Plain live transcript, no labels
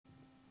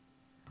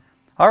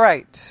All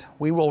right,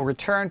 we will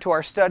return to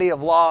our study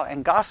of law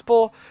and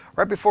gospel.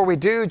 Right before we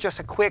do, just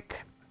a quick,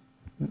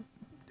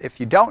 if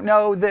you don't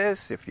know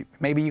this,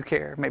 maybe you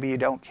care, maybe you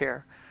don't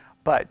care,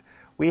 but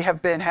we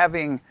have been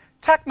having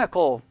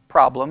technical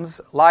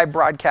problems, live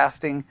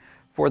broadcasting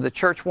for the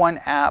Church One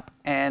app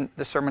and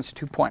the Sermons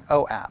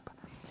 2.0 app.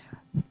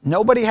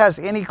 Nobody has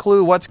any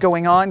clue what's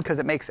going on because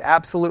it makes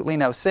absolutely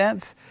no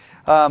sense.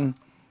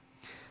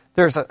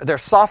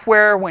 There's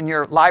software when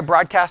you're live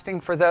broadcasting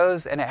for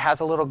those, and it has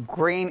a little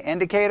green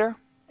indicator.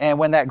 And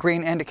when that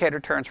green indicator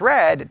turns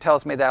red, it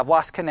tells me that I've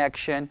lost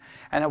connection.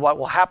 And then what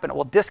will happen, it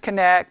will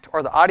disconnect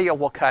or the audio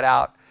will cut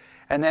out.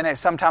 And then it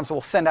sometimes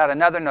will send out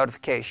another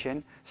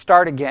notification,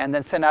 start again,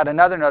 then send out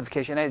another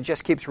notification, and it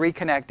just keeps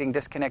reconnecting,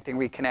 disconnecting,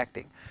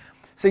 reconnecting.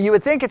 So you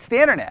would think it's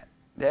the internet.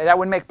 That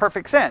would make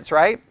perfect sense,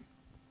 right?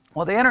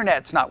 Well, the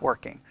internet's not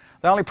working.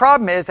 The only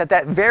problem is at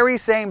that very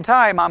same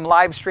time, I'm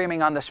live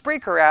streaming on the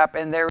Spreaker app,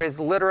 and there is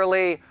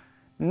literally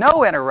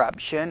no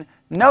interruption,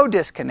 no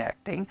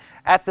disconnecting.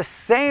 At the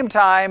same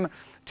time,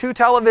 2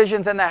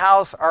 televisions in the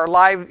house are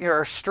live,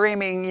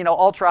 streaming,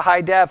 ultra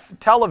high def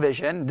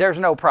television. There's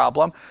no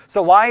problem.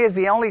 So why is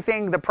the only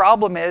thing the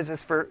problem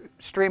is for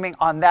streaming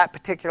on that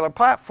particular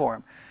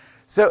platform?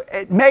 So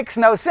it makes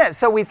no sense.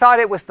 So we thought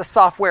it was the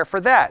software for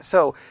that.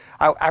 So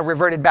I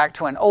reverted back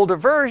to an older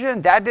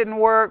version. That didn't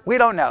work. We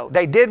don't know.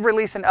 They did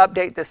release an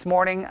update this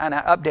morning, and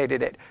I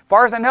updated it. As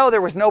far as I know,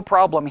 there was no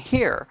problem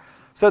here.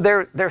 So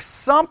there's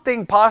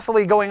something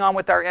possibly going on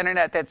with our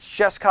internet that's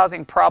just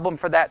causing problem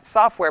for that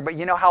software. But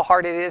you know how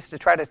hard it is to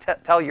try to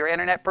tell your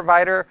internet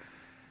provider,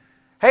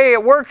 hey,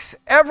 it works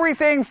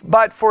everything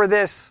but for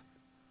this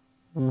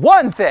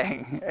one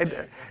thing.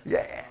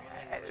 Yeah,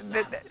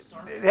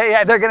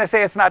 they're going to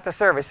say it's not the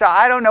service. So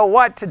I don't know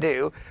what to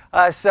do.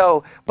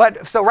 So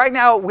right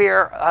now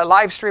we're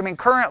live streaming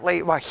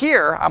currently. Well,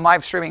 here I'm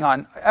live streaming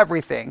on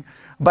everything,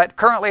 but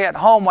currently at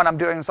home what I'm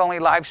doing is only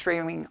live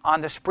streaming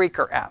on the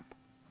Spreaker app.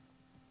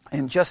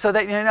 And just so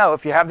that you know,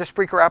 if you have the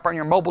Spreaker app on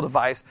your mobile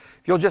device,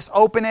 if you'll just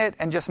open it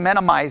and just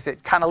minimize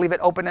it, kind of leave it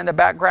open in the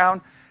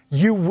background,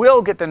 you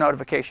will get the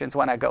notifications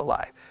when I go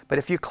live. But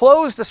if you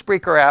close the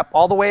Spreaker app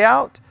all the way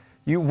out,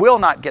 you will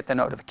not get the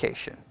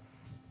notification.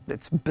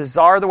 It's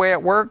bizarre the way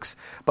it works,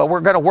 but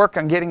we're going to work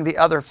on getting the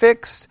other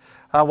fixed.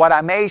 What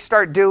I may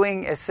start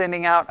doing is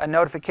sending out a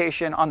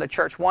notification on the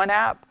Church One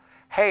app.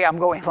 Hey, I'm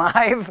going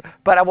live,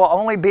 but I will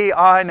only be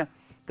on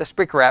the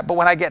Spreaker app. But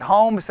when I get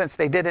home, since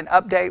they did an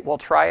update, we'll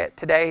try it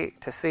today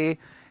to see.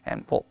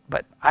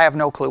 But I have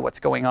no clue what's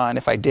going on.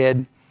 If I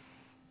did,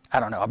 I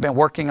don't know. I've been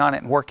working on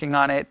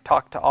it,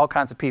 talked to all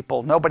kinds of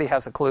people. Nobody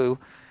has a clue.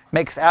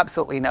 Makes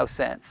absolutely no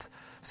sense.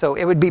 So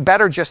it would be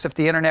better just if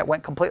the internet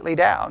went completely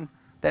down.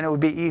 Then it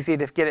would be easy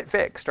to get it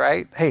fixed,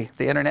 right? Hey,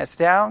 the internet's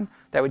down.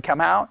 That would come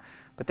out.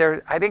 But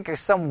I think there's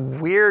some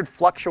weird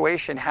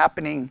fluctuation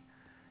happening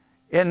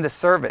in the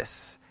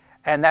service.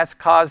 And that's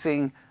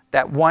causing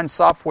that one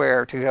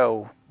software to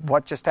go,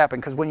 what just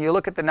happened? Because when you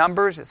look at the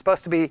numbers, it's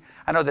supposed to be,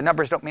 I know the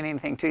numbers don't mean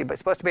anything to you, but it's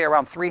supposed to be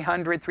around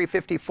 300,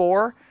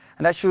 354.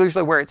 And that's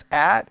usually where it's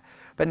at.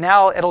 But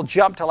now it'll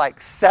jump to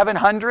like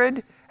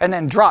 700 and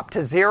then drop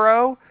to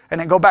 0 and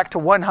then go back to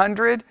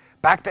 100.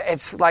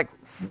 It's like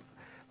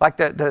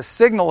the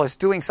signal is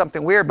doing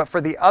something weird, but for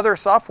the other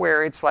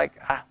software, it's like,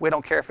 we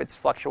don't care if it's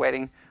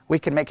fluctuating. We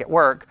can make it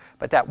work.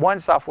 But that one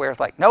software is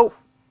like, nope,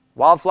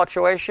 wild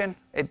fluctuation,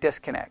 it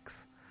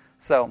disconnects.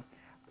 So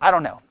I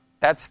don't know.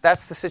 That's the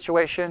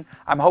situation.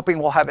 I'm hoping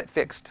we'll have it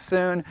fixed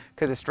soon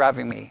because it's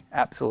driving me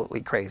absolutely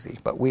crazy.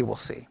 But we will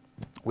see.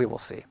 We will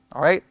see.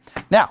 All right?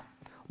 Now,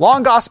 Law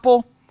and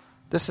Gospel.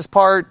 This is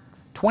part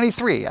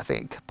 23, I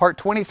think. Part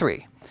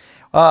 23.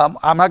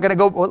 I'm not going to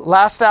go.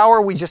 Last hour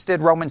we just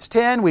did Romans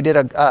 10. We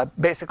did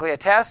basically a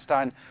test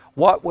on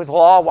what was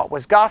law, what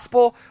was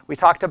gospel. We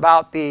talked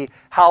about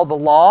how the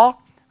law,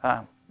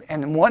 and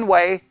in one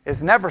way,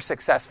 is never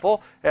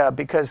successful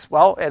because,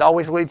 well, it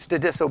always leads to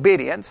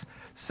disobedience.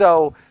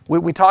 So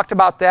we talked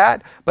about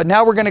that. But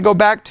now we're going to go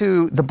back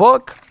to the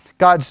book,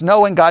 God's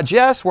No and God's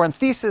Yes. We're in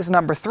thesis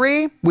number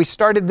 3. We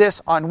started this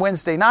on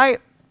Wednesday night.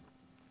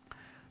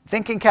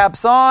 Thinking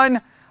caps on.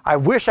 I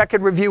wish I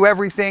could review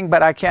everything,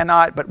 but I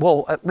cannot. But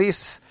we'll at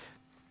least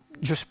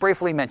just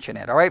briefly mention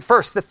it. All right.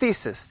 First, the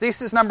thesis.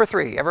 Thesis number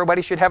 3.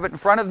 Everybody should have it in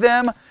front of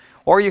them.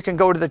 Or you can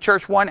go to the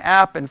Church One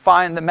app and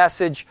find the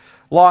message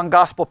Law and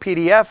Gospel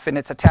PDF, and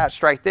it's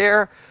attached right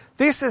there.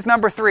 Thesis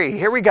number 3.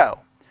 Here we go.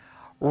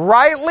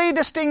 Rightly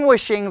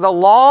distinguishing the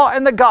law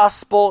and the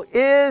gospel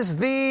is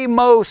the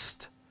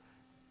most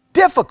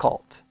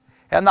difficult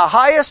and the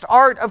highest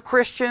art of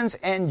Christians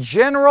in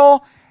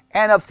general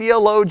and of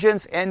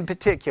theologians in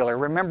particular.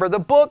 Remember, the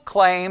book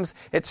claims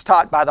it's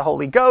taught by the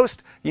Holy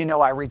Ghost. You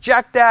know I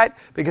reject that,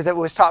 because if it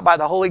was taught by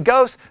the Holy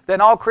Ghost,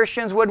 then all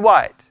Christians would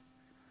what?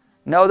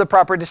 Know the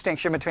proper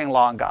distinction between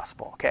law and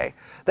gospel, okay?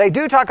 They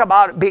do talk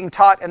about it being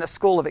taught in the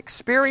school of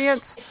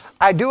experience.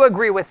 I do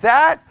agree with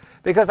that,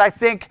 because I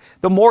think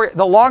the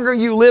longer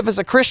you live as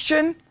a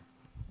Christian,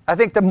 I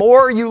think the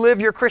more you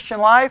live your Christian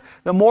life,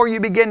 the more you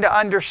begin to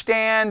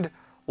understand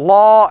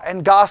law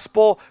and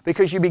gospel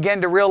because you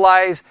begin to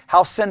realize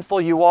how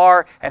sinful you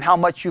are and how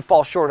much you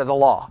fall short of the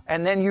law.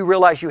 And then you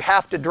realize you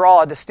have to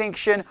draw a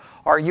distinction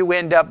or you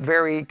end up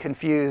very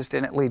confused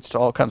and it leads to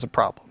all kinds of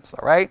problems,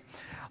 all right?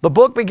 The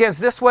book begins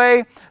this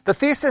way. The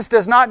thesis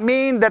does not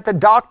mean that the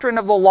doctrine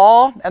of the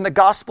law and the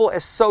gospel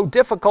is so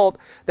difficult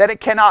that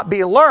it cannot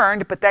be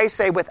learned, but they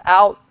say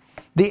without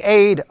the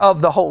aid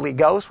of the Holy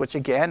Ghost, which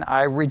again,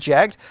 I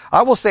reject.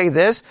 I will say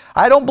this.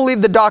 I don't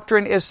believe the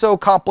doctrine is so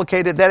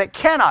complicated that it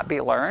cannot be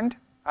learned.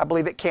 I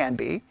believe it can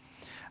be.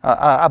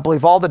 I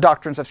believe all the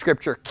doctrines of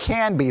Scripture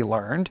can be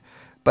learned,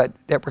 but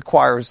it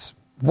requires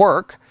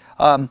work.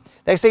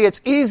 They say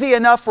it's easy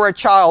enough for a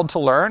child to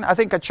learn. I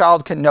think a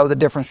child can know the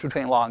difference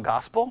between law and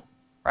gospel,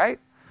 right?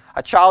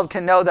 A child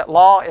can know that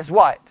law is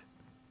what?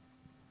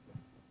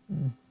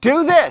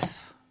 Do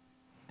this.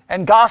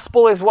 And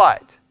gospel is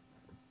what?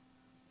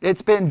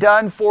 It's been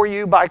done for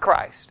you by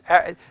Christ.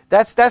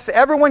 That's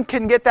everyone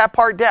can get that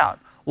part down.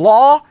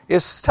 Law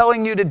is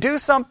telling you to do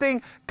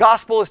something.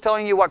 Gospel is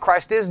telling you what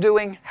Christ is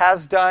doing,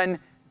 has done,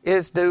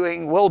 is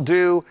doing, will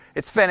do.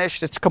 It's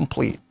finished. It's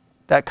complete.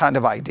 That kind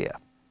of idea.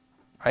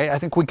 Right? I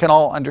think we can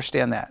all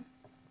understand that.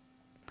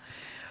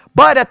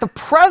 But at the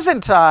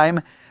present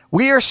time,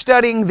 we are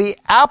studying the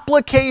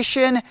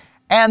application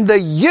and the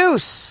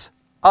use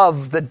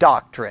of the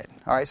doctrine.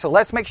 All right, so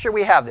let's make sure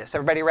we have this.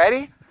 Everybody ready?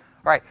 All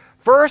right,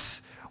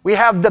 first, we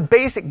have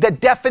the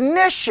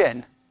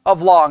definition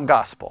of law and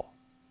gospel.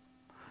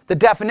 The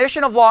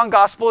definition of law and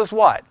gospel is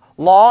what?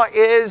 Law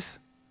is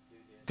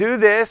do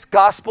this,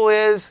 gospel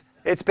is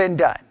it's been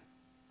done.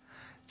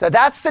 So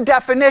that's the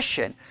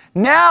definition.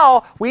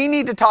 Now we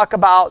need to talk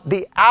about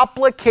the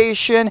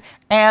application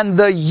and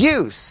the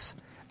use.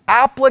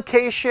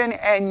 Application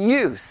and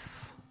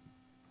use.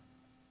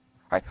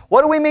 All right.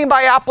 What do we mean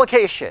by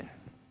application?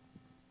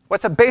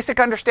 What's a basic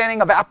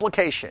understanding of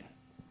application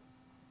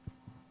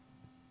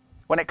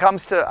when it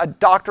comes to a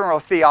doctrinal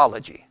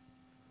theology?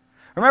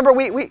 Remember,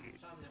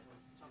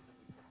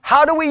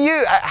 how do we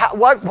use?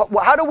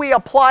 How do we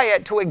apply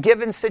it to a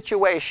given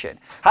situation?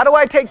 How do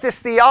I take this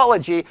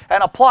theology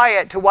and apply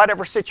it to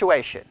whatever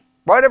situation?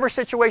 Whatever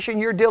situation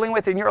you're dealing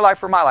with in your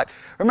life or my life.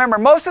 Remember,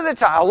 most of the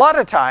time, a lot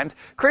of times,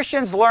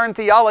 Christians learn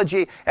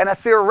theology in a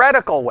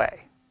theoretical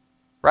way,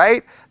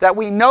 right? That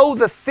we know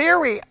the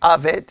theory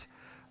of it,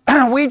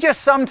 we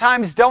just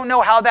sometimes don't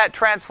know how that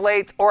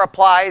translates or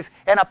applies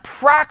in a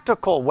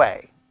practical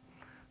way.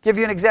 I'll give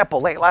you an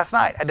example. Late last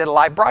night, I did a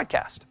live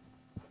broadcast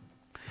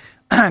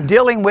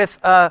dealing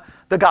with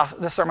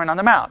the Sermon on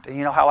the Mount. And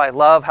you know how I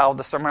love how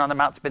the Sermon on the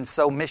Mount's been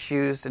so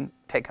misused and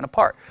taken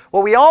apart.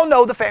 Well, we all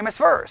know the famous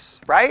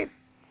verse, right?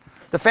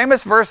 The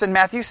famous verse in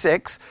Matthew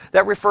 6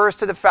 that refers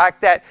to the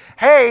fact that,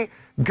 hey,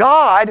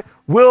 God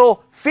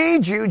will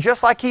feed you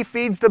just like He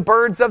feeds the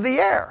birds of the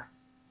air.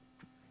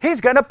 He's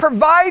going to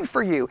provide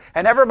for you.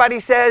 And everybody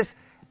says,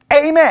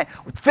 amen.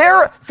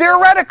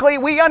 Theoretically,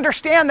 we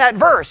understand that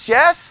verse,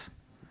 yes?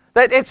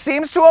 That it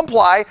seems to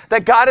imply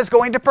that God is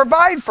going to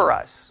provide for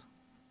us.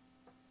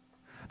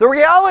 The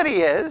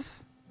reality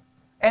is,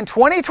 in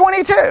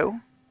 2022,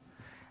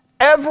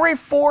 every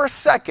 4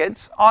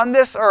 seconds on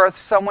this earth,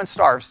 someone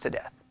starves to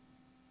death.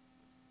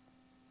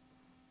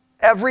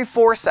 Every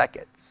 4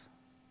 seconds.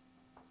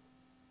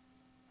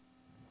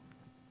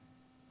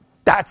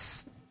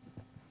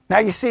 Now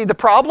you see the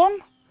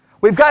problem?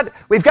 We've got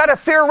a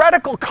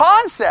theoretical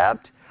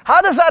concept.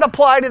 How does that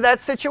apply to that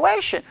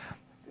situation?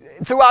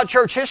 Throughout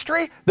church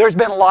history, there's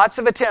been lots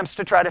of attempts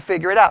to try to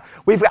figure it out.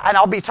 And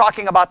I'll be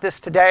talking about this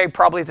today,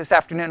 probably this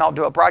afternoon, I'll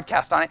do a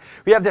broadcast on it.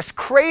 We have this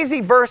crazy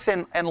verse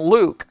in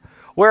Luke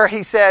where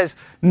he says,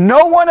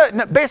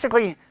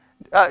 basically,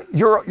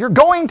 you're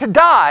going to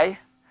die,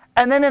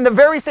 and then in the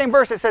very same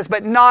verse it says,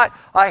 but not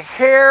a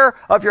hair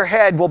of your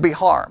head will be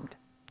harmed.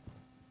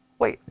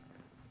 Wait,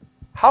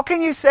 how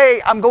can you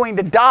say I'm going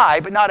to die,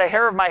 but not a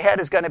hair of my head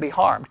is going to be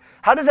harmed?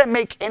 How does that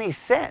make any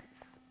sense,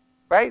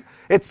 right?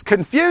 It's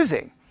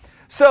confusing.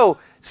 So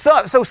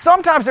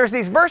sometimes there's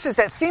these verses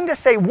that seem to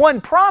say one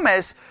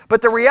promise,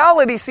 but the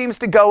reality seems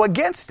to go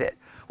against it.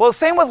 Well,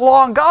 same with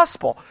law and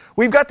gospel.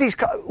 We've got these,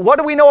 what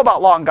do we know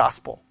about law and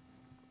gospel?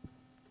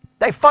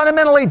 They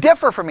fundamentally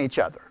differ from each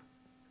other,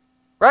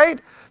 right?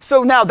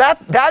 So now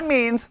that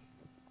means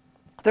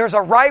there's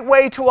a right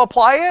way to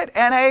apply it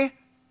and a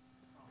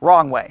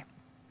wrong way.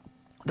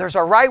 There's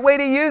a right way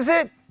to use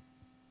it,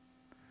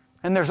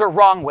 and there's a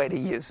wrong way to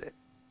use it.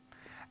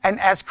 And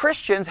as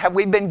Christians, have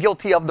we been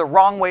guilty of the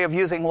wrong way of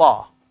using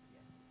law?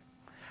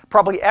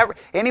 Probably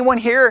anyone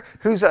here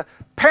who's a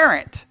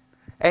parent,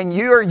 and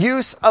your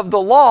use of the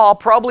law,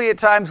 probably at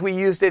times we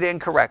used it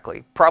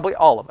incorrectly. Probably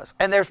all of us.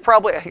 And there's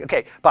probably,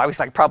 okay, Bobby's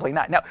like, probably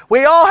not. No,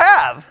 we all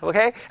have,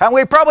 okay? And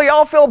we probably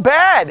all feel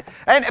bad.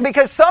 And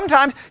because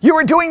sometimes you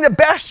were doing the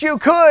best you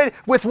could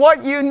with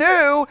what you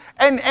knew,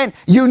 and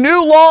you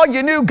knew law,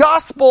 you knew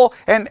gospel,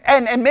 and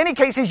in many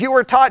cases you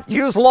were taught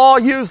use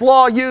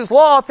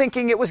law,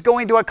 thinking it was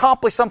going to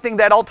accomplish something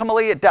that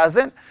ultimately it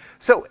doesn't.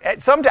 So,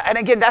 and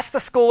again, that's the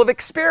school of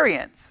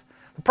experience.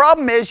 The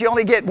problem is you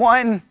only get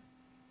one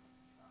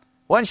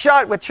One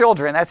shot with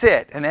children, that's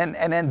it. And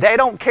then they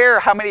don't care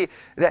how many,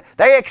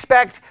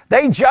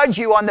 they judge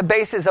you on the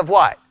basis of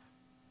what?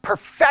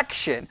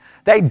 Perfection.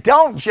 They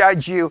don't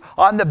judge you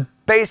on the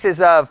basis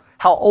of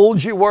how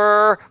old you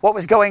were, what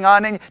was going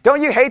on. And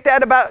don't you hate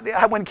that about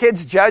when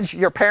kids judge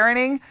your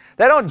parenting?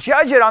 They don't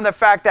judge it on the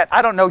fact that,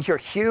 I don't know, you're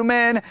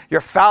human,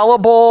 you're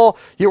fallible,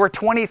 you were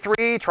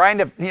 23 trying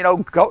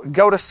to,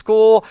 go to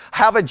school,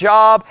 have a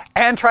job,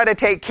 and try to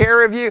take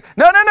care of you.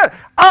 No.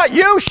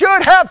 You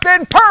should have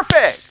been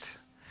perfect.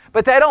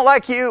 But they don't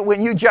like you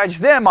when you judge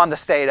them on the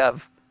state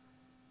of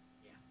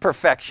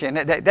perfection.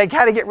 They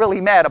kind of get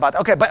really mad about that.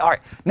 Okay, but all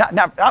right,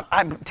 now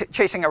I'm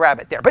chasing a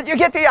rabbit there. But you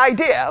get the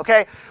idea,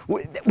 okay?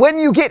 When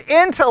you get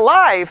into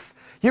life,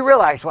 you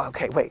realize, well,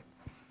 okay, wait.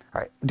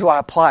 All right, do I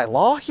apply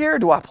law here?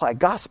 Do I apply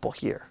gospel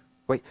here?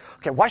 Wait,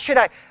 okay,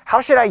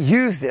 how should I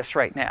use this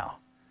right now?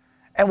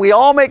 And we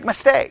all make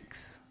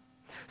mistakes.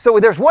 So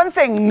there's one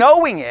thing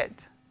knowing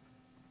it.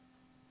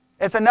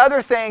 It's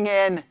another thing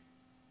in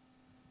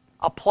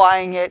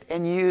applying it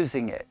and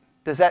using it.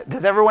 Does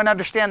everyone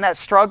understand that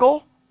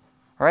struggle?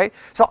 Right?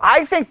 So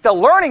I think the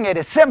learning it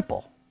is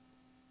simple.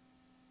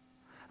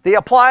 The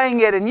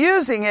applying it and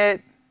using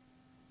it,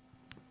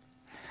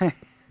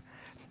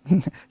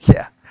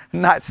 yeah,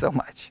 not so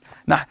much.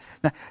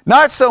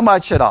 Not so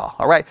much at all.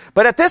 All right?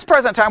 But at this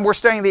present time, we're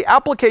studying the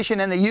application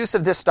and the use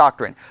of this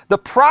doctrine. The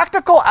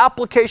practical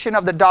application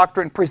of the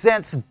doctrine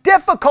presents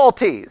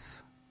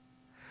difficulties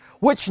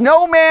which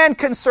no man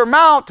can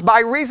surmount by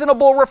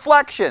reasonable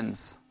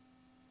reflections.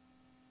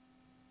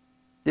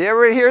 You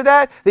ever hear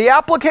that? The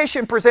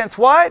application presents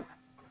what?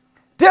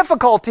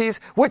 Difficulties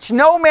which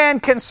no man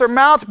can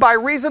surmount by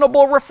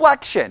reasonable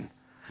reflection.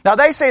 Now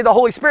they say the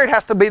Holy Spirit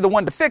has to be the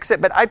one to fix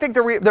it, but I think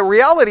the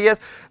reality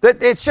is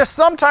that it's just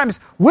sometimes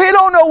we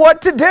don't know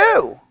what to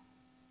do.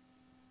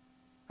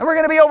 And we're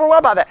going to be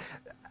overwhelmed by that.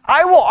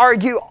 I will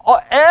argue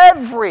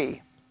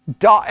every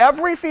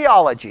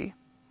theology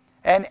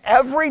and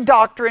every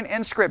doctrine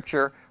in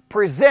Scripture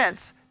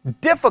presents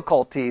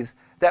difficulties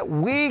that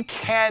we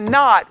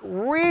cannot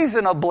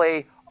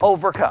reasonably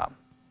overcome.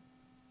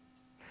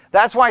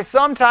 That's why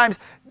sometimes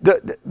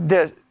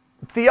the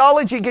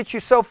theology gets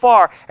you so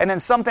far, and then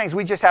some things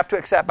we just have to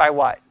accept by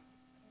what?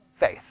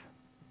 Faith.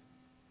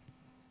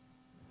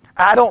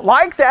 I don't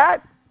like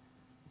that,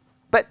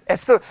 but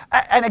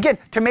and again,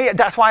 to me,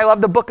 that's why I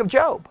love the book of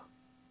Job.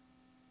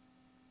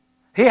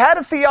 He had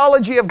a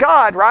theology of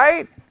God,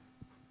 right?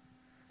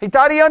 He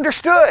thought he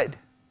understood.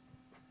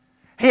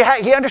 He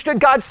understood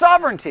God's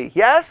sovereignty,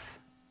 yes?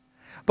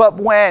 But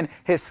when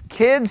his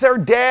kids are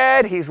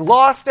dead, he's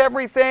lost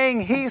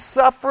everything, he's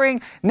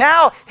suffering.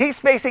 Now he's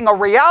facing a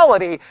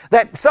reality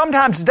that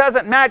sometimes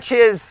doesn't match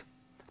his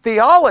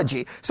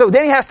theology. So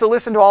then he has to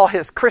listen to all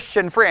his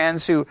Christian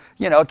friends who,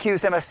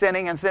 accuse him of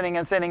sinning and sinning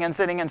and sinning and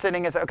sinning and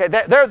sinning. And okay,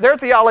 their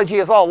theology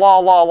is all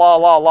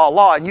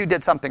law, and you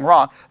did something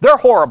wrong. They're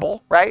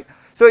horrible, right?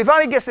 So he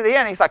finally gets to the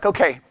end, he's like,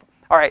 okay,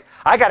 all right,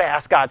 I got to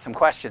ask God some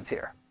questions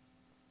here,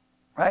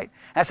 right?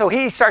 And so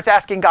he starts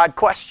asking God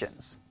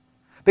questions.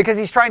 Because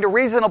he's trying to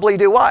reasonably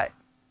do what?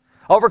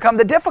 Overcome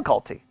the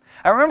difficulty.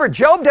 And remember,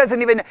 Job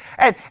doesn't even...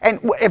 And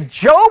if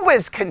Job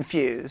was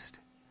confused,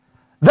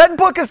 that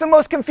book is the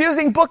most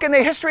confusing book in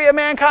the history of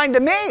mankind to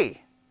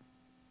me.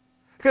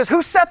 Because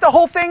who set the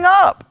whole thing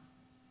up?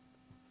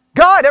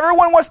 God.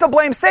 Everyone wants to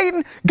blame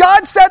Satan.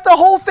 God set the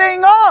whole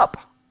thing up.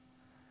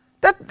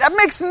 That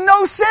makes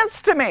no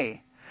sense to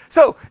me.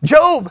 So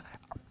Job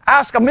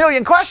asks a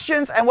million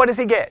questions, and what does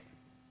he get?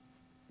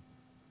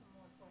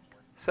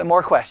 Some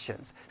more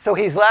questions. So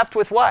he's left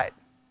with what?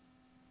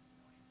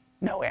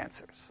 No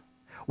answers.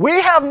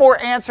 We have more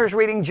answers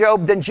reading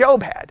Job than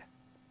Job had.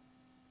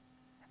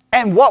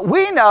 And what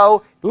we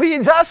know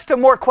leads us to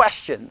more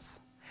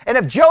questions. And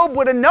if Job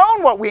would have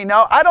known what we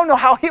know, I don't know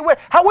how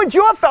how would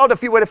you have felt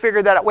if you would have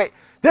figured that out? Wait,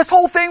 this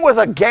whole thing was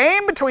a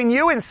game between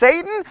you and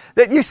Satan?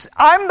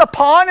 I'm the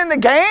pawn in the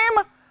game?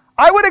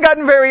 I would have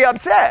gotten very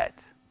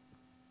upset.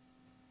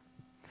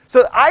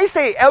 So I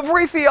say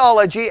every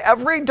theology,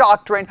 every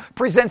doctrine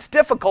presents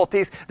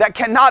difficulties that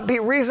cannot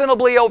be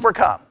reasonably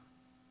overcome.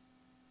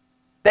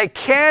 They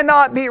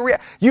cannot be...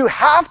 You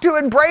have to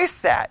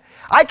embrace that.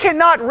 I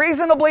cannot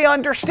reasonably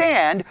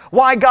understand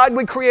why God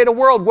would create a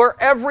world where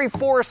every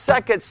 4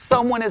 seconds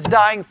someone is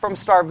dying from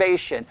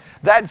starvation.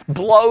 That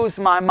blows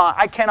my mind.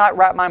 I cannot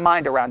wrap my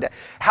mind around it.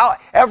 How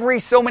every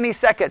so many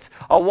seconds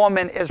a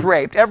woman is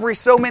raped. Every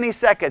so many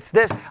seconds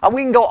this.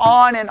 We can go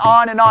on and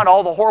on and on,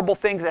 all the horrible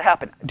things that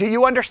happen. Do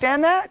you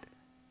understand that?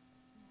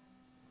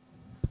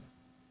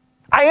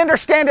 I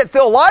understand it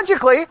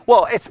theologically.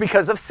 Well, it's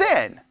because of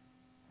sin.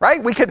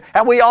 Right?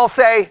 We all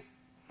say,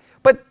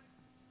 but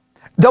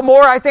the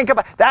more I think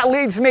about that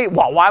leads me,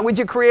 well, why would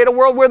you create a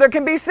world where there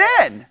can be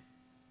sin?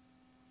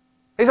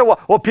 He said,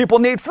 well, people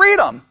need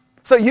freedom.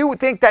 So you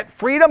think that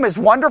freedom is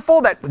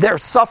wonderful, that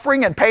there's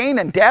suffering and pain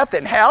and death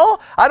and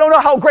hell? I don't know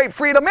how great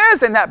freedom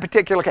is in that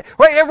particular case.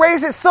 Right? It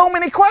raises so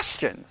many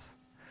questions.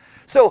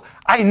 So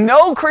I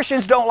know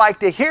Christians don't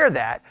like to hear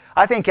that.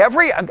 I think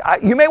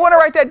you may want to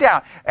write that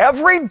down.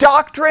 Every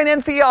doctrine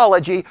in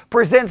theology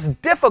presents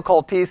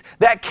difficulties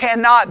that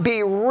cannot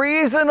be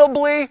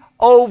reasonably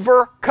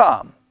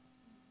overcome.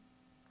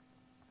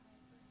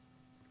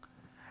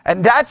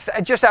 And that's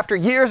just after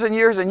years and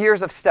years and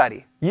years of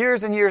study.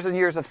 Years and years and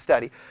years of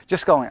study.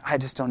 Just going, I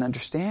just don't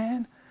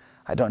understand.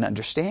 I don't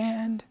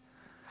understand.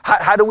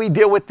 How do we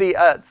deal with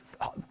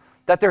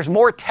that there's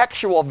more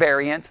textual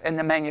variance in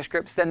the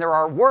manuscripts than there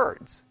are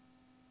words?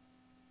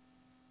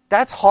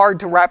 That's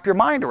hard to wrap your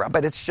mind around,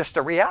 but it's just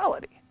a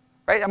reality,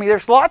 right? I mean,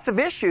 there's lots of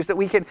issues that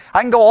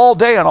I can go all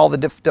day on all the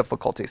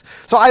difficulties.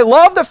 So I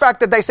love the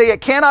fact that they say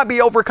it cannot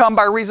be overcome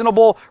by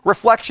reasonable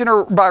reflection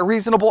or by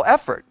reasonable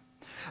effort.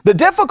 The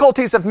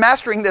difficulties of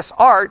mastering this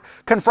art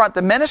confront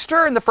the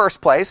minister in the first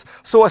place,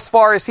 so as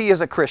far as he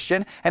is a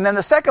Christian, and in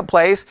the second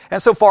place,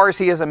 and so far as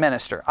he is a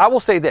minister. I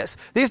will say this,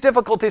 these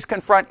difficulties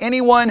confront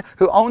anyone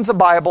who owns a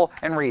Bible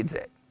and reads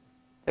it.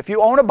 If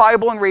you own a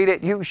Bible and read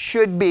it, you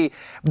should be.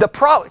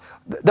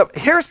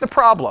 Here's the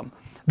problem.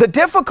 The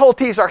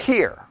difficulties are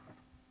here.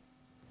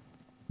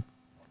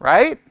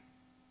 Right?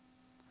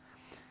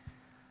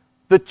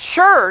 The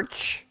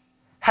church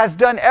has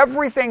done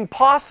everything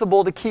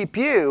possible to keep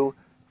you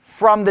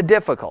from the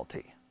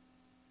difficulty.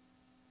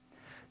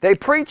 They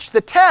preach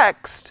the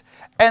text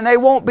and they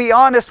won't be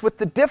honest with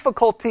the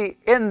difficulty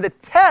in the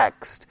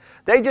text.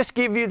 They just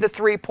give you the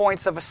 3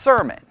 points of a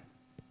sermon.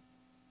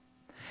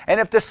 And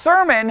if the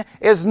sermon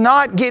is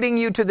not getting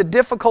you to the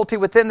difficulty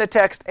within the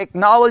text,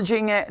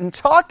 acknowledging it and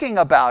talking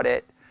about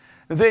it,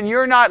 then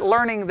you're not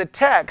learning the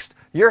text,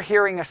 you're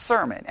hearing a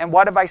sermon. And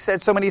what have I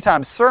said so many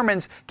times?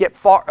 Sermons get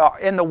far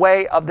in the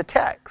way of the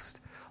text.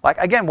 Like,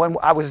 again, when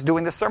I was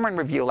doing the sermon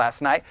review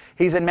last night,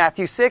 he's in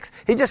Matthew 6.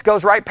 He just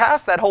goes right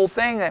past that whole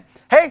thing that,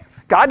 hey,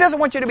 God doesn't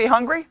want you to be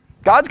hungry.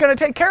 God's going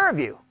to take care of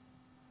you.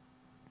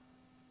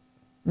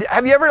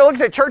 Have you ever looked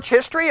at church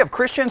history of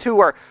Christians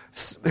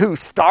who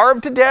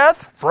starved to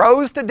death,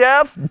 froze to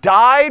death,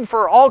 died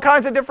for all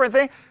kinds of different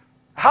things?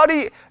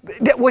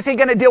 Was he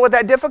going to deal with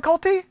that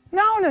difficulty?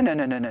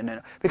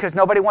 No. Because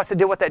nobody wants to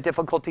deal with that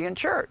difficulty in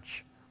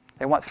church.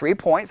 They want 3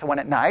 points. They want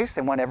it nice.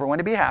 They want everyone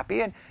to be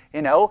happy.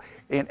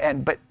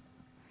 But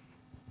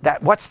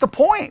what's the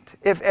point?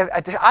 If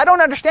I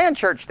don't understand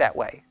church that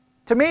way.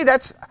 To me,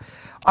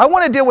 I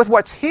want to deal with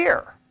what's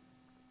here.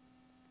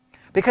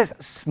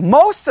 Because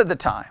most of the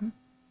time,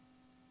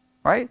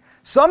 right?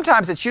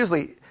 Sometimes it's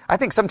usually, I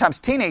think sometimes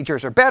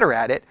teenagers are better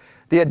at it.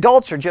 The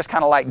adults are just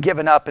kind of like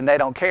giving up and they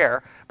don't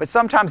care. But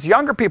sometimes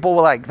younger people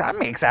will like, that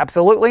makes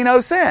absolutely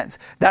no sense.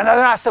 Now, they're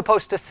not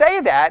supposed to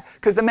say that,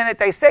 because the minute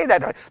they say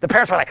that, the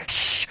parents are like,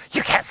 shh,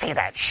 you can't say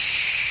that.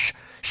 Shh,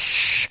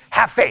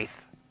 have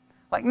faith.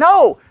 Like,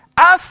 no,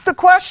 ask the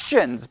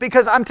questions,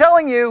 because I'm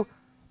telling you,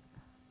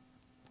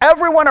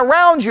 everyone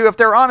around you, if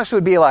they're honest,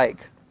 would be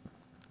like,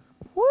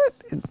 what?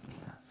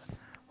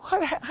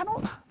 I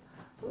don't,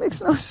 it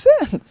makes no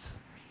sense.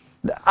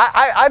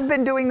 I've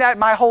been doing that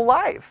my whole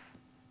life.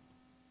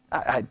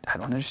 I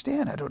don't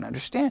understand. I don't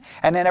understand.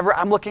 And then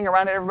I'm looking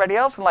around at everybody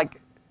else and like,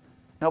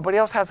 nobody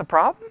else has a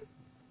problem?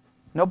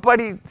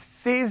 Nobody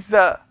sees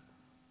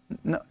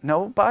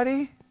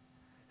nobody?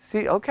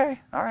 See,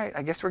 okay, all right,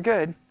 I guess we're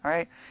good. All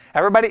right.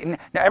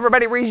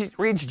 Everybody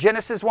reads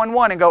Genesis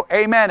 1:1 and go,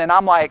 amen. And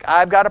I'm like,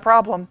 I've got a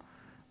problem.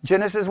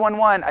 Genesis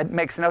 1:1, it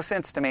makes no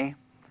sense to me.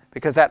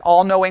 Because that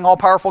all-knowing,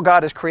 all-powerful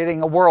God is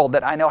creating a world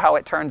that I know how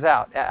it turns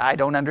out. I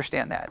don't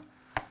understand that.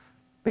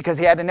 Because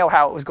he had to know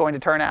how it was going to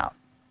turn out.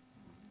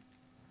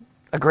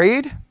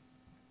 Agreed?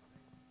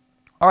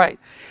 All right.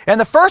 In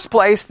the first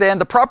place, then,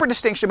 the proper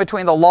distinction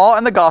between the law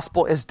and the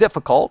gospel is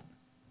difficult.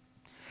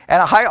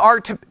 And a high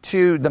art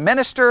to the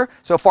minister,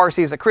 so far as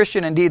he is a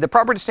Christian. Indeed, the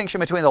proper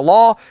distinction between the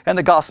law and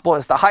the gospel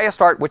is the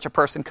highest art which a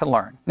person can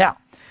learn. Now,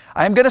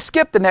 I am going to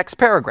skip the next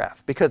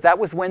paragraph, because that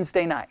was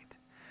Wednesday night.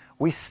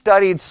 We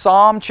studied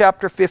Psalm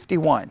chapter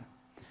 51.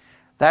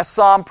 That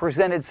psalm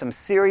presented some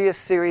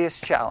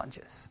serious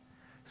challenges.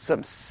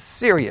 Some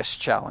serious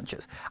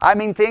challenges. I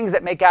mean, things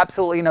that make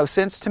absolutely no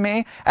sense to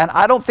me, and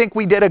I don't think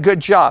we did a good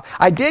job.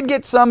 I did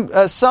get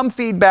some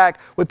feedback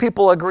where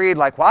people agreed,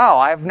 like, wow,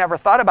 I've never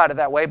thought about it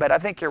that way, but I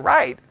think you're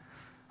right.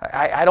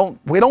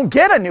 We don't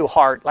get a new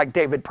heart like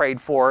David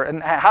prayed for.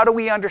 And how do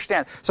we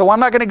understand? So I'm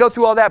not going to go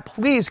through all that.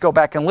 Please go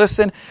back and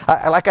listen.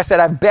 Like I said,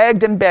 I've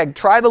begged and begged.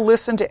 Try to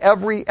listen to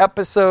every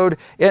episode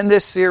in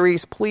this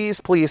series.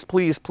 Please.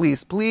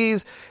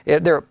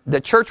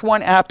 The Church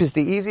One app is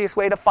the easiest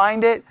way to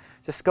find it.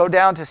 Just go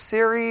down to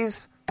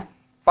series,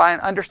 find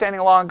Understanding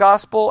the Law and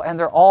Gospel, and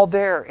they're all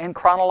there in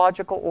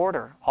chronological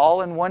order,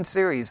 all in one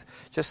series.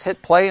 Just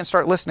hit play and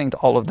start listening to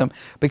all of them,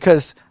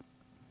 because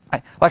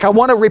I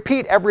want to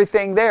repeat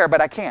everything there, but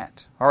I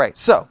can't. All right,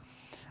 so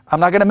I'm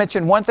not going to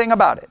mention one thing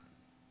about it.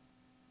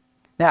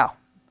 Now,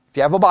 if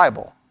you have a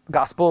Bible, the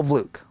Gospel of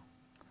Luke,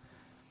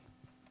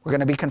 we're going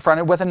to be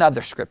confronted with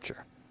another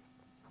scripture.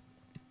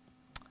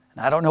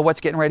 And I don't know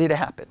what's getting ready to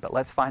happen, but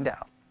let's find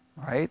out.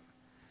 All right?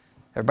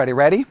 Everybody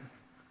ready?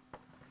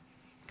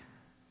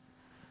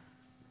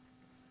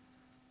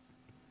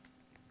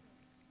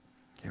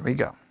 Here Here we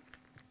go.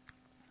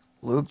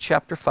 Luke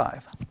chapter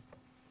 5.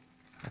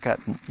 I've got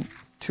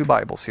 2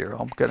 Bibles here.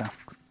 I'm going to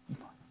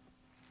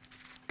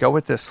go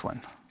with this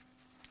one.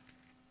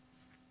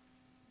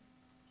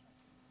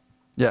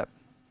 Yep.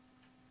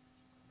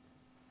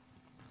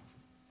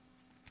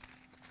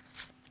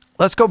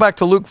 Let's go back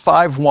to Luke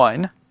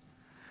 5:1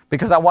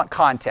 because I want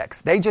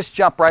context. They just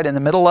jump right in the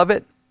middle of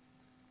it.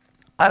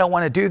 I don't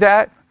want to do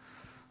that.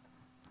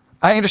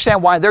 I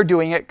understand why they're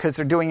doing it because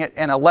they're doing it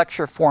in a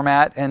lecture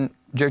format and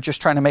they're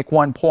just trying to make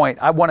one point.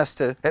 I want us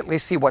to at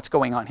least see what's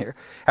going on here.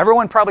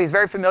 Everyone probably is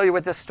very familiar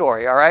with this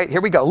story, all right?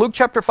 Here we go. Luke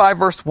chapter 5,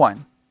 verse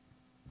 1.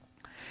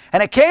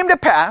 And it came to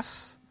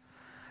pass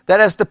that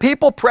as the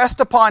people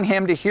pressed upon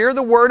him to hear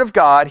the word of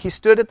God, he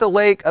stood at the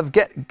lake of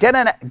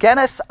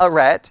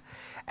Gennesaret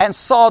and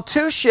saw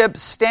 2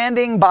 ships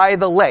standing by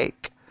the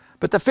lake.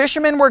 But the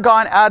fishermen were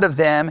gone out of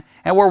them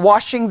and were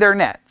washing their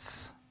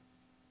nets.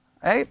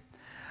 Right?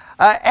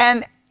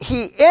 And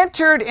he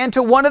entered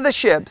into one of the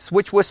ships,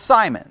 which was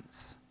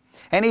Simon's.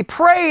 And he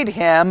prayed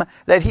him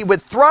that he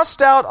would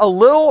thrust out a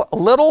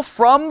little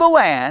from the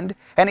land.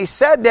 And he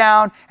sat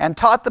down and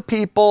taught the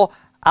people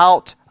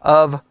out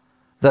of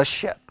the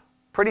ship.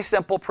 Pretty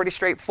simple, pretty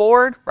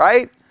straightforward,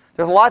 right?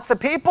 There's lots of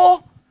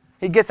people.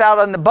 He gets out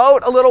on the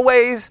boat a little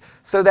ways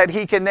so that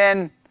he can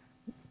then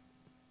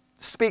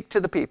speak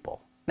to the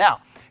people. Now,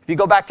 if you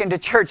go back into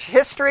church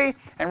history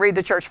and read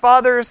the church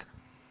fathers,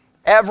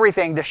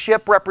 everything, the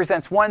ship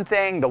represents one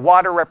thing, the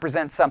water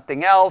represents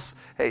something else,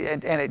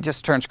 and it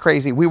just turns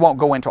crazy. We won't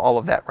go into all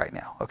of that right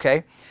now,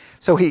 okay?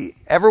 So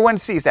everyone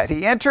sees that.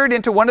 He entered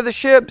into one of the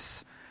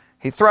ships,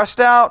 he thrust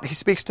out, he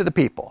speaks to the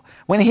people.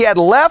 When he had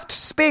left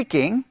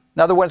speaking,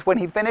 in other words, when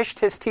he finished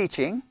his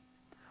teaching,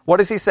 what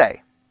does he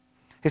say?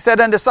 He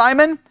said unto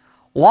Simon,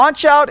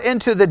 launch out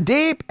into the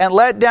deep and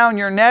let down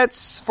your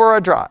nets for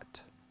a draught.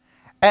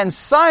 And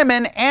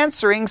Simon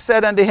answering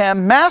said unto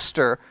him,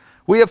 Master,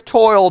 we have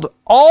toiled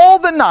all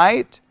the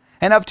night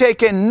and have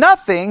taken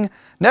nothing.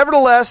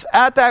 Nevertheless,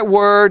 at that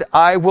word,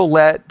 I will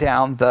let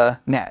down the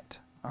net.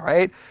 All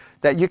right?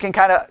 That you can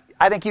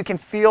I think you can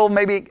feel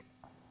maybe,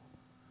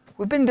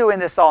 we've been doing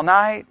this all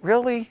night.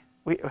 Really?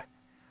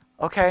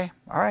 Okay,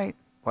 all right.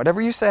 Whatever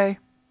you say.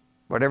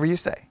 Whatever you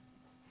say.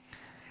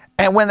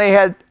 And when they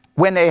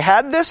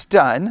had this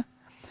done,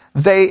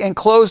 they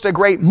enclosed a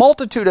great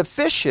multitude of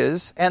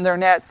fishes, and their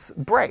nets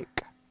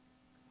brake.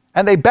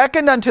 And they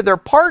beckoned unto their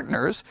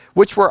partners,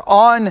 which were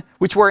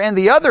in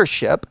the other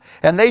ship,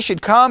 and they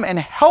should come and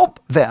help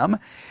them.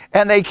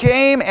 And they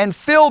came and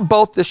filled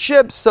both the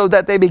ships, so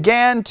that they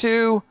began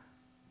to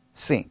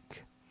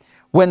sink.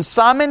 When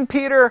Simon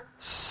Peter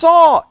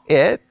saw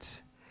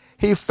it,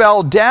 he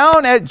fell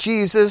down at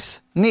Jesus'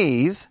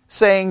 knees,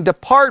 saying,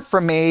 Depart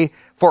from me,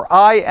 for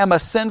I am a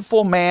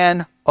sinful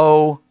man,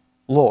 O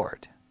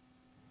Lord.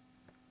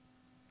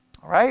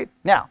 All right?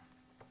 Now,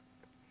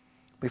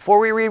 before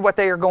we read what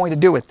they are going to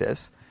do with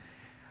this,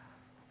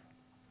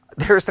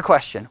 here's the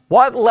question.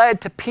 What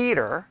led to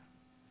Peter's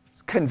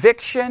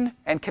conviction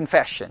and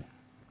confession?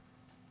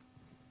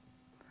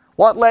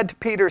 What led to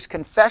Peter's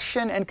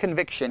confession and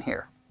conviction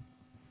here?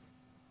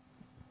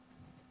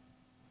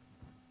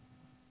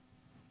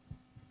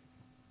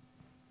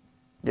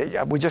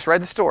 Yeah, we just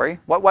read the story.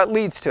 What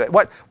leads to it?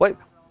 What?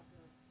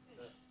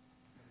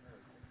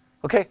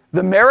 Okay,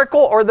 the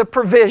miracle or the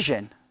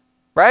provision,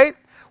 right?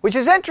 Which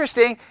is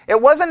interesting.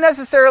 It wasn't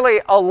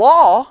necessarily a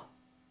law.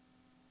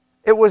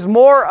 It was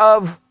more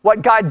of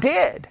what God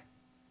did.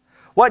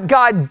 What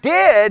God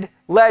did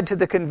led to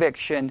the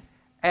conviction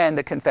and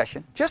the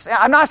confession.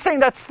 I'm not saying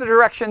that's the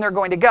direction they're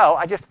going to go.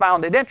 I just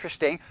found it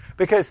interesting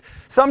because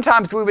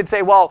sometimes we would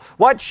say, well,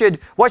 what should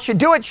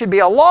do it should be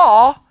a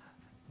law.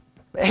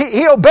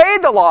 He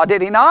obeyed the law,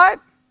 did he not?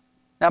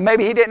 Now,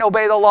 maybe he didn't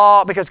obey the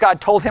law because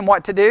God told him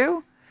what to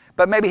do,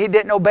 but maybe he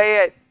didn't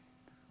obey it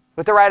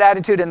with the right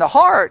attitude in the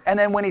heart. And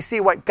then when he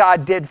see what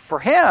God did for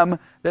him,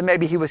 then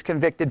maybe he was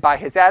convicted by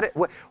his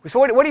attitude. So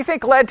what do you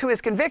think led to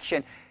his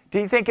conviction? Do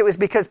you think it was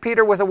because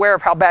Peter was aware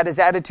of how bad his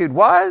attitude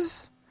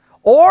was?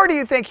 Or do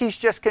you think he's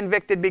just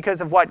convicted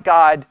because of what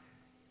God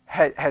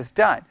has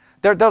done?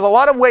 There's a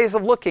lot of ways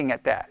of looking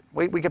at that.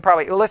 We could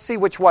probably, let's see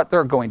what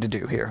they're going to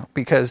do here,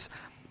 because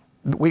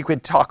we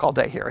could talk all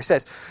day here. It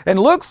says, in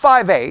Luke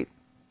 5:8,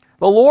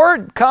 the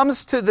Lord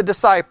comes to the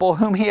disciple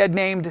whom he had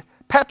named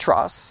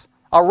Petros,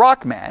 a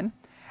rock man,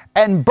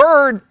 and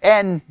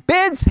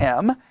bids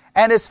him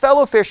and his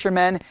fellow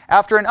fishermen,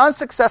 after an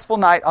unsuccessful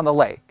night on the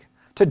lake,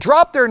 to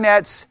drop their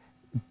nets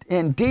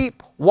in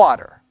deep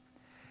water.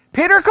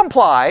 Peter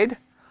complied,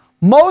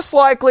 most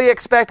likely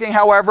expecting,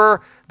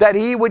 however, that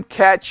he would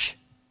catch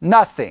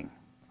nothing.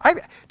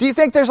 Do you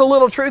think there's a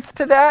little truth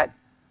to that?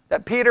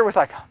 That Peter was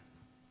like,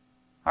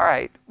 all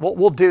right,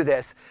 we'll do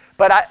this.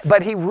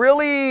 But he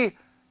really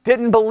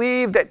didn't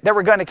believe that they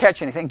were going to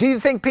catch anything. Do you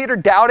think Peter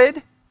doubted?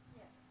 Yes.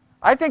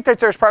 I think that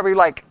there's probably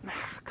like,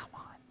 come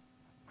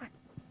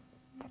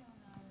on.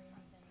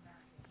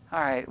 All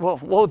right,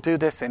 we'll do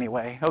this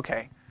anyway.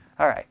 Okay.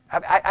 All right.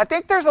 I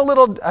think there's a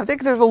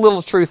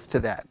little truth to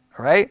that,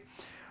 all right?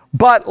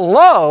 But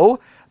lo,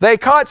 they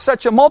caught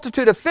such a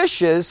multitude of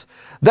fishes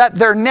that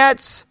their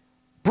nets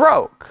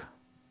broke.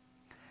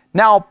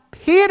 Now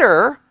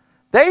Peter,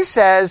 they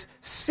says,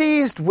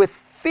 seized with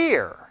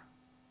fear.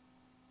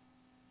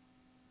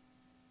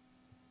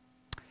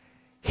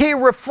 He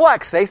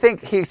reflects, they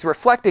think he's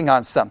reflecting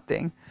on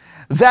something,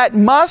 that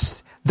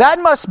must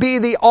be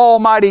the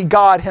Almighty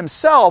God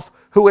himself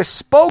who has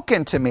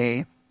spoken to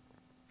me.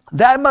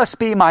 That must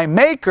be my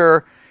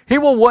maker. He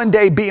will one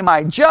day be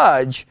my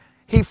judge.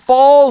 He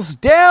falls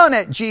down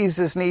at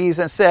Jesus' knees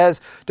and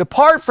says,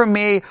 "Depart from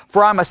me,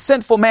 for I'm a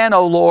sinful man,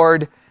 O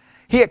Lord."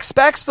 He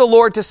expects the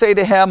Lord to say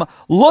to him,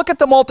 "Look at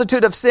the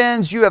multitude of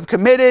sins you have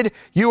committed.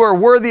 You are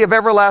worthy of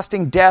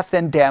everlasting death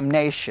and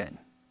damnation."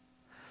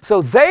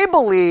 So they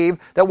believe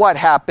that what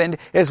happened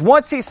is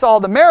once he saw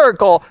the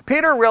miracle,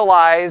 Peter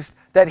realized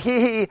that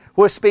he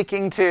was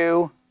speaking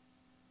to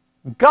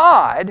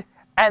God,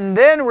 and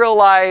then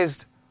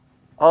realized,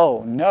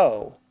 oh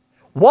no.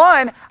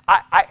 One,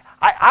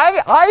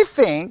 I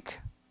think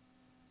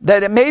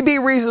that it may be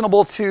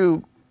reasonable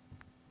to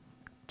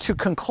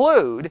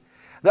conclude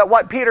that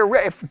what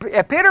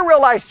if Peter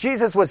realized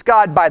Jesus was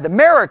God by the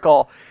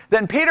miracle,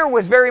 then Peter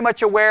was very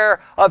much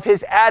aware of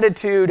his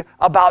attitude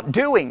about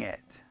doing it.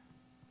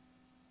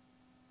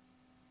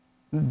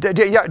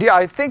 Do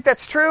I think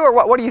that's true, or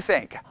what do you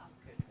think?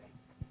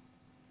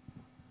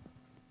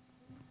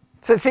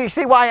 So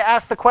see why I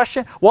asked the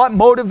question? What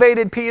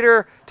motivated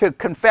Peter to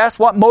confess?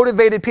 What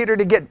motivated Peter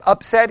to get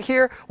upset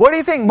here? What do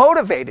you think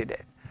motivated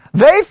it?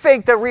 They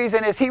think the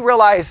reason is he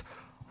realized,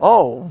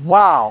 oh,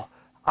 wow,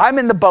 I'm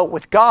in the boat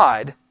with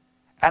God,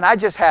 and I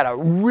just had a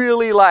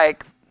really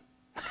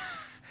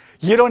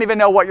you don't even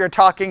know what you're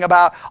talking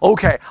about.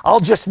 Okay,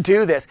 I'll just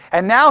do this.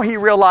 And now he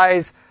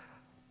realized,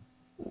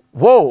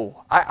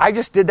 whoa, I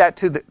just did that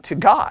to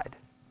God.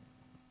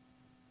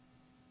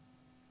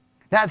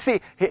 Now,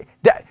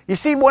 you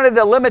see one of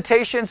the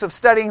limitations of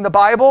studying the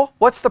Bible?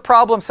 What's the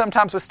problem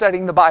sometimes with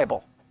studying the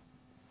Bible?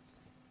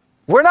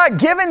 We're not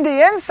given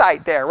the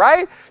insight there,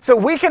 right? So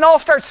we can all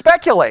start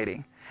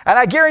speculating. And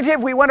I guarantee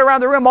if we went around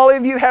the room, all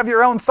of you have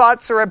your own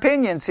thoughts or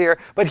opinions here.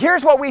 But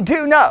here's what we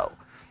do know.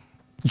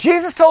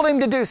 Jesus told him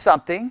to do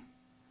something.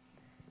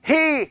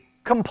 He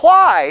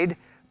complied,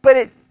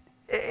 but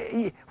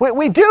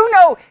we do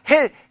know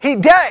he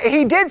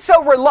did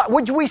so.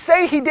 Would we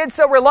say he did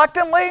so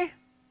reluctantly?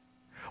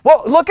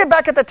 Well, looking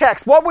back at the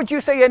text, what would you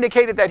say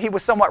indicated that he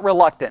was somewhat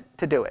reluctant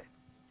to do it?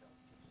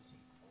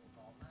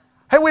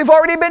 Hey, we've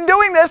already been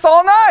doing this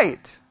all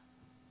night.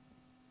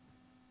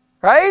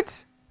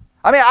 Right?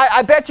 I mean,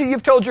 I bet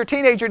you've told your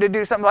teenager to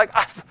do something like,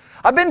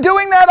 I've been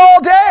doing that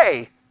all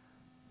day.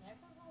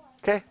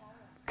 Okay.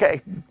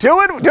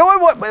 Do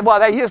it. Well,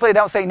 they usually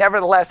don't say,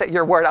 nevertheless, at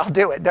your word, I'll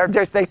do it.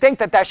 They think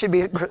that should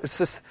be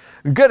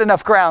good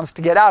enough grounds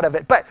to get out of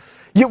it. But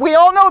we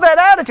all know that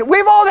attitude.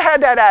 We've all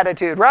had that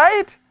attitude,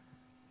 right?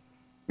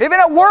 Even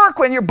at work,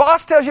 when your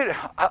boss tells you,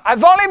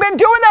 I've only been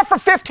doing that for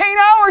 15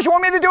 hours. You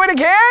want me to do it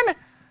again?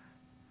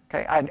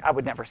 Okay, I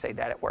would never say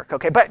that at work.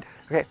 But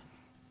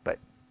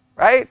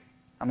right?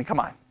 I mean, come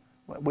on.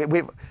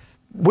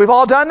 We've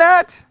all done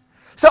that.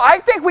 So I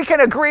think we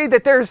can agree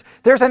that there's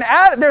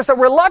a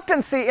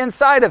reluctancy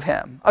inside of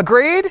him.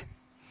 Agreed?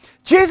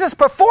 Jesus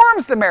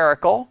performs the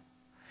miracle,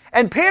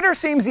 and Peter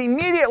seems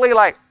immediately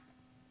like,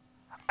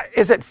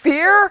 is it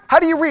fear? How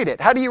do you read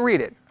it?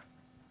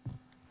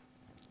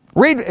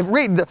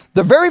 Read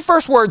the very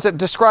first words that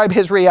describe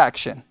his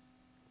reaction.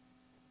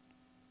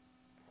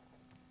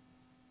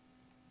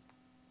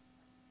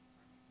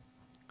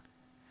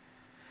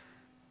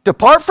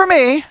 Depart from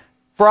me,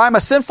 for I'm a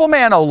sinful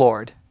man, O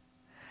Lord.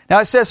 Now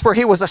it says, for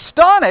he was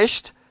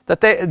astonished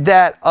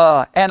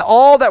and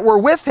all that were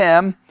with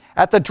him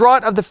at the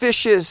draught of the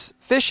fishes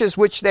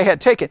which they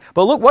had taken.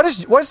 But look, what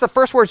is the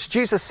first words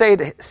Jesus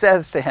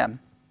says to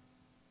him?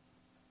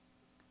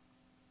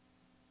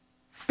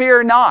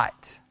 Fear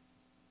not.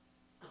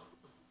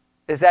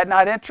 Is that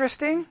not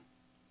interesting?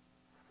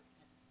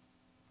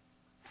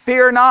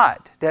 Fear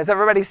not. Does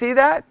everybody see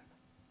that?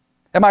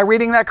 Am I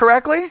reading that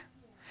correctly?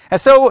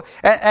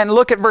 And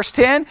look at verse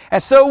 10.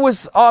 And so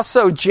was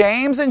also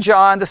James and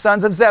John, the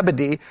sons of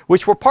Zebedee,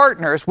 which were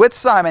partners with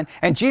Simon.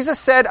 And Jesus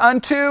said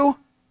unto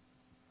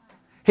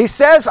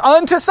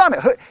Simon.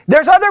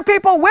 There's other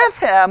people with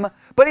him,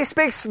 but he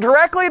speaks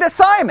directly to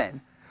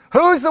Simon.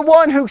 Who's the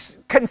one who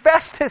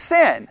confessed his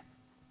sin?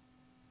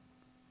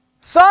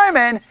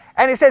 Simon.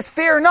 And he says,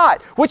 fear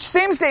not, which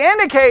seems to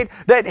indicate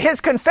that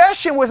his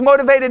confession was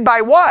motivated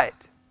by what?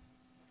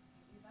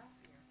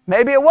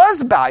 Maybe it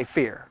was by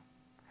fear.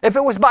 If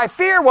it was by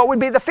fear, what would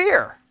be the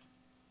fear?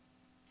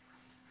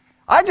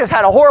 I just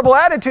had a horrible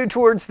attitude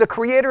towards the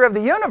creator of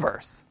the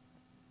universe.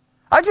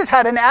 I just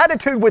had an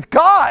attitude with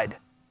God.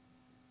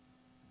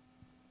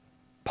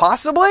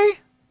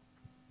 Possibly?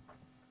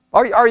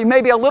 Are you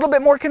maybe a little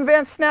bit more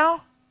convinced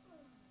now?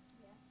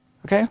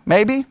 Okay,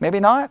 maybe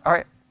not. All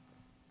right.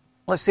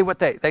 Let's see what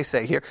they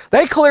say here.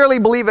 They clearly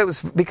believe it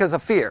was because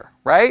of fear,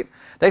 right?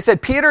 They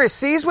said, Peter is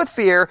seized with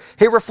fear.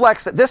 He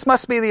reflects that this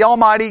must be the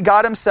Almighty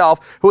God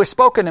himself who has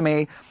spoken to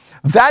me.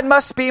 That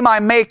must be my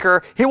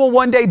maker. He will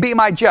one day be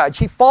my judge.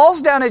 He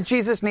falls down at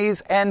Jesus'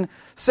 knees and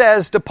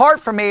says, depart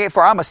from me,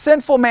 for I'm a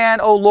sinful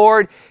man, O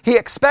Lord. He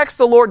expects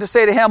the Lord to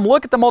say to him,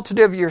 look at the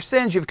multitude of your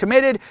sins you've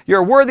committed.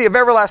 You're worthy of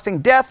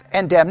everlasting death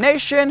and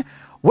damnation.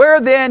 Where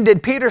then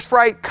did Peter's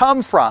fright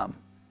come from?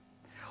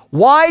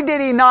 Why did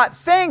he not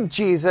thank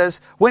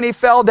Jesus when he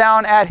fell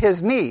down at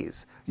his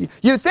knees?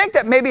 You think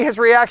that maybe his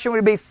reaction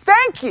would be,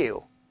 thank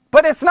you,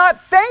 but it's not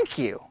thank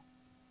you.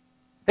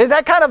 Is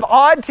that kind of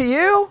odd to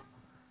you?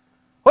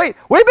 Wait,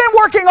 we've been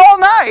working all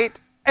night,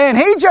 and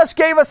he just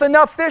gave us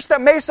enough fish that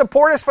may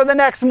support us for the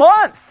next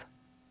month.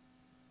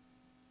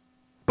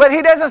 But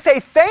he doesn't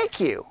say thank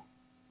you.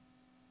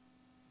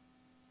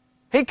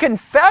 He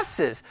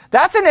confesses.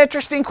 That's an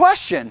interesting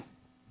question.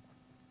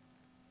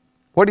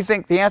 What do you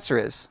think the answer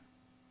is?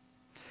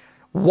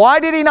 Why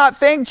did he not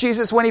thank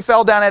Jesus when he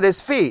fell down at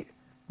his feet?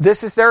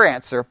 This is their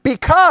answer.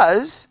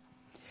 Because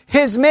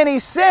his many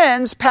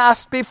sins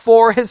passed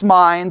before his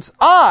mind's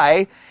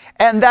eye,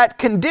 and that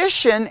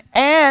condition,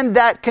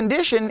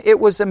 it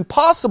was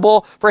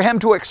impossible for him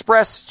to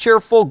express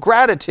cheerful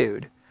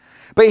gratitude.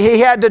 But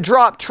he had to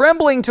drop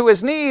trembling to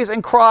his knees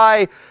and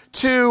cry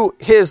to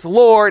his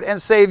Lord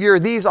and Savior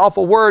these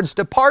awful words,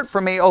 depart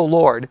from me, O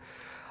Lord.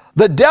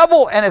 The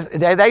devil, and as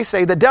they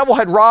say, the devil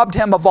had robbed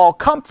him of all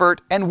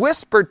comfort and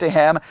whispered to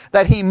him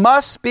that he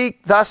must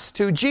speak thus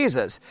to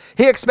Jesus.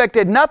 He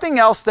expected nothing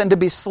else than to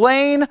be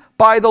slain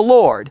by the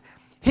Lord.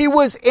 He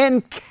was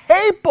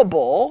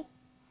incapable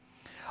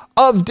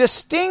of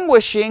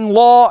distinguishing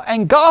law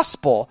and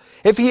gospel.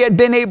 If he had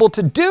been able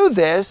to do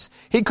this,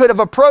 he could have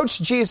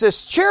approached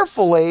Jesus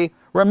cheerfully,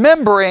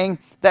 remembering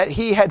that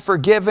he had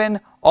forgiven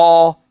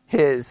all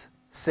his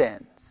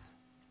sins.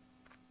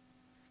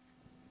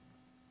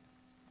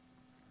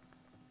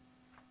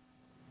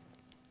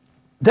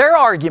 Their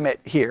argument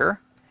here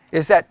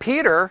is that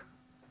Peter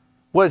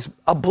was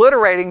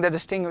obliterating the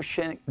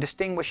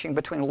distinguishing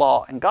between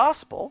law and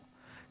gospel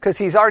because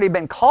he's already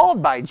been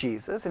called by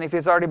Jesus. And if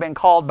he's already been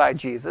called by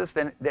Jesus,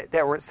 then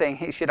they were saying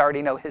he should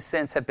already know his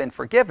sins have been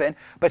forgiven.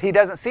 But he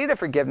doesn't see the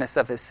forgiveness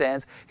of his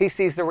sins. He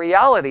sees the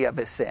reality of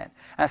his sin.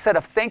 And instead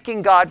of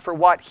thanking God for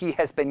what he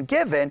has been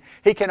given,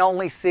 he can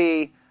only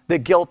see the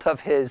guilt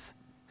of his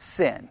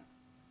sin.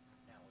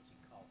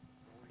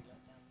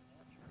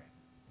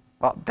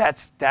 Well,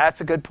 that's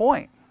a good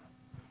point.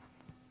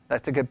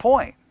 That's a good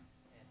point.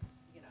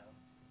 And,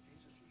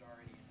 Jesus was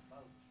already in the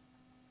boat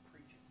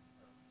preaching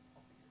or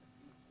talking to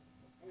the people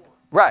before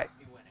right.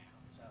 He went out.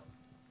 So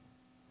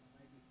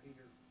maybe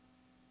Peter,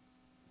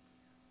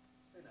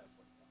 who knows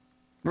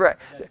what right.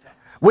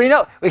 We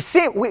know.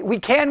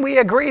 We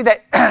agree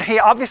that he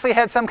obviously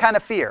had some kind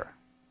of fear.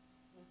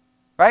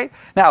 Right?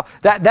 Now,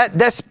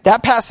 that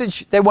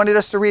passage they wanted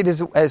us to read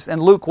is in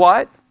Luke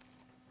what?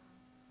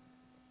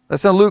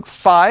 That's in Luke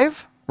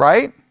 5,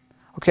 right?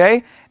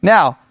 Okay.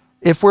 Now,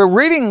 if we're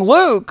reading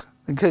Luke,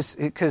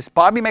 because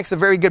Bobby makes a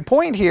very good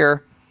point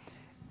here,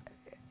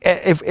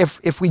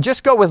 if we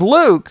just go with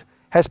Luke,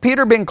 has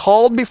Peter been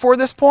called before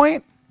this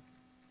point?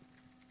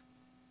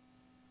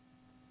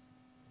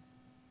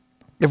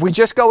 If we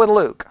just go with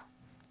Luke,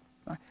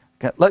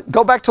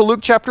 go back to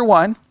Luke chapter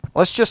 1.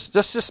 Let's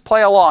just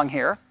play along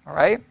here. All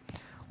right,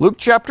 Luke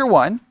chapter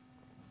 1.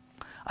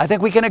 I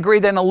think we can agree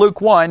that in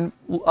Luke 1,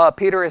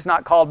 Peter is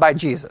not called by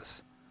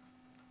Jesus.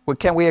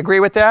 Can we agree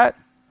with that?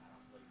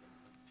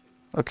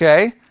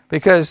 Okay,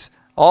 because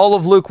all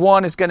of Luke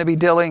 1 is going to be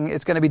dealing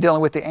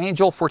with the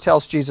angel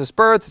foretells Jesus'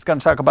 birth. It's going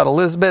to talk about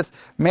Elizabeth,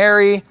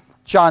 Mary,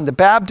 John the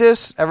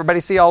Baptist.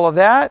 Everybody see all of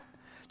that?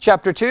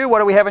 Chapter 2, what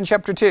do we have in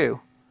chapter 2?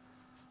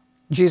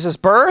 Jesus'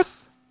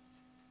 birth.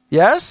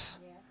 Yes?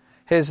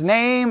 His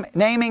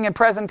naming and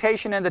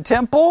presentation in the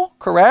temple,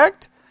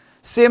 correct?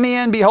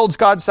 Simeon beholds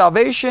God's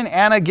salvation.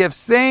 Anna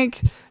gives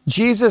thanks.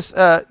 Jesus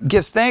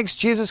gives thanks.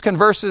 Jesus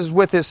converses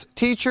with his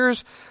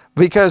teachers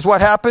because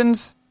what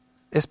happens?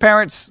 His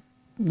parents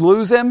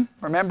lose him,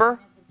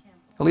 remember?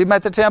 Leave him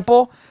at the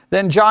temple.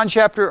 Then Luke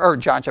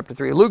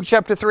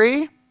chapter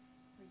 3.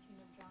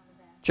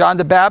 John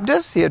the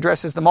Baptist, he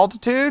addresses the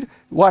multitude.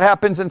 What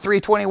happens in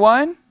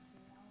 3:21?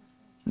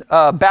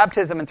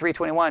 Baptism in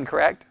 3:21,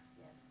 correct?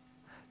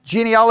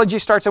 Genealogy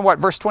starts in what?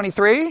 Verse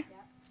 23?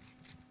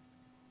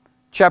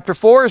 Chapter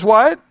 4 is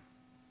what?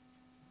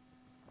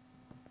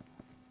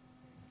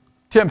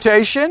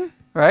 Temptation,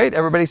 right?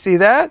 Everybody see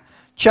that?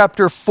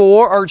 Chapter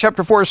 4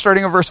 is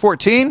starting in verse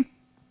 14.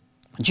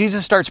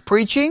 Jesus starts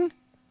preaching.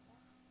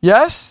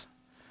 Yes?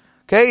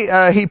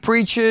 Okay, he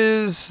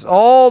preaches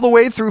all the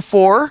way through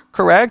 4,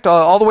 correct?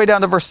 All the way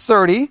down to verse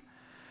 30,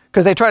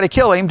 because they try to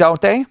kill him, don't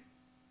they?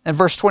 In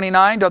verse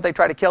 29, don't they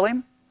try to kill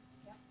him?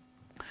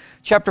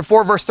 Chapter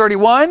 4, verse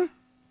 31.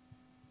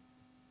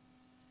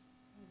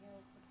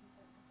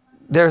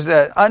 There's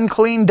an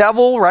unclean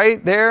devil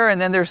right there,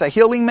 and then there's a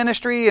healing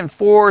ministry in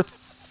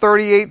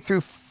 4:38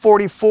 through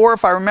 44,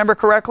 if I remember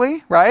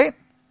correctly, right?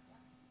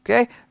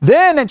 Okay.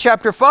 Then in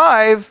chapter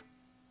 5,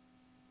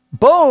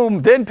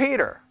 boom, then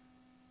Peter.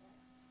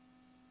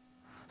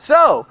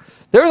 So,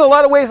 there's a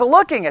lot of ways of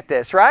looking at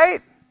this,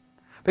 right?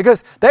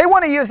 Because they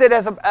want to use it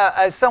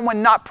as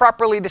someone not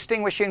properly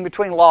distinguishing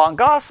between law and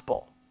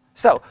gospel.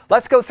 So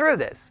let's go through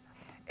this.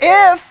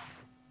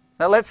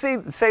 Now let's say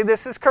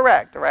this is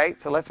correct,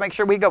 right? So let's make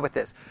sure we go with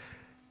this.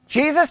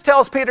 Jesus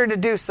tells Peter to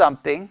do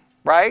something,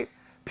 right?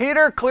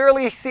 Peter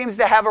clearly seems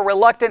to have a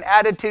reluctant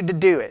attitude to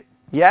do it.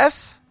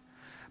 Yes?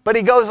 But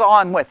he goes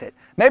on with it.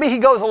 Maybe he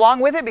goes along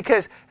with it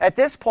because at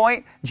this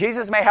point,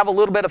 Jesus may have a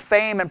little bit of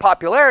fame and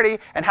popularity,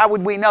 and how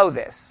would we know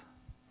this?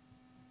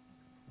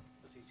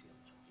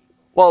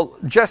 Well,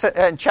 just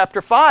in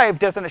chapter 5,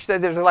 doesn't it say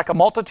there's like a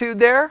multitude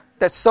there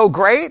that's so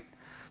great?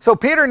 So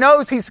Peter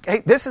knows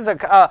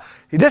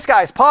this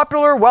guy's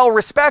popular,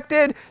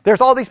 well-respected.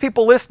 There's all these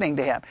people listening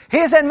to him.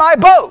 He's in my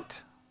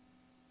boat,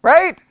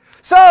 right?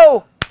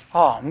 So,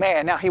 oh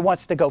man, now he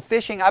wants to go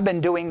fishing. I've been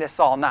doing this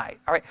all night,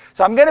 all right?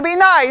 So I'm going to be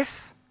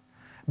nice,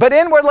 but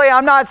inwardly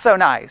I'm not so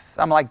nice.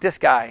 I'm like, this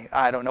guy,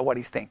 I don't know what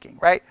he's thinking,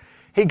 right?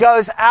 He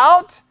goes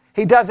out,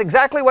 he does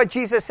exactly what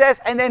Jesus says,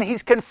 and then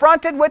he's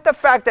confronted with the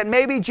fact that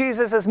maybe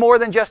Jesus is more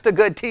than just a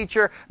good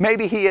teacher.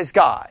 Maybe he is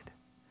God.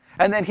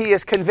 And then he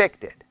is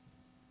convicted.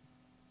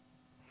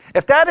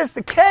 If that is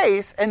the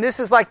case, and this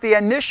is like the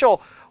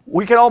initial,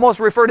 we can almost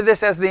refer to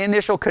this as the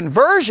initial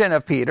conversion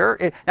of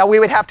Peter. Now we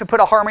would have to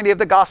put a harmony of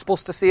the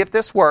Gospels to see if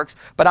this works,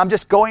 but I'm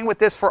just going with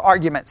this for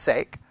argument's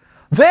sake.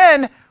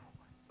 Then,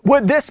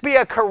 would this be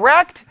a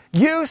correct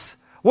use?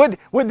 Would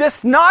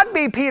this not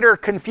be Peter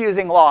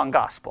confusing law and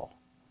gospel?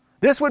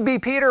 This would be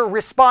Peter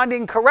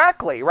responding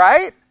correctly,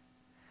 right?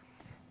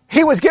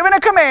 He was given a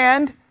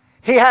command.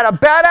 He had a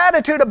bad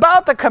attitude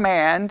about the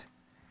command.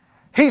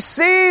 He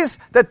sees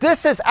that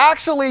this is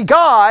actually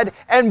God,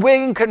 and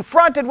being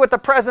confronted with the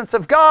presence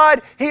of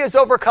God, he is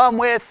overcome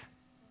with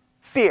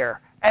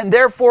fear. And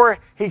therefore,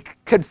 he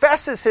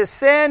confesses his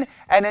sin,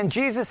 and then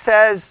Jesus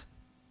says,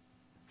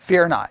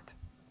 fear not.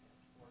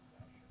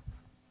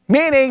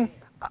 Meaning,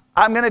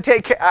 I'm going to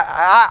take care,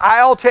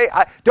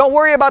 don't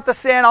worry about the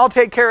sin, I'll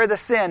take care of the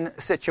sin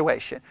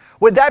situation.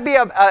 Would that be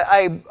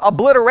a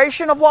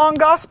obliteration of law and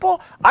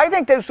gospel? I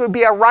think this would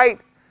be a right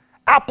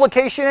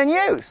application and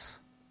use.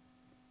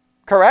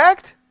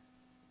 Correct?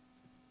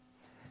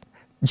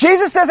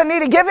 Jesus doesn't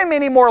need to give him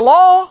any more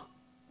law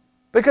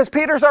because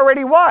Peter's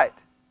already what?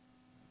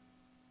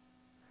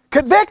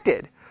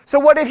 Convicted. So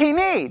what did he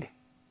need?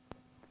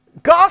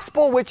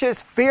 Gospel, which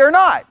is fear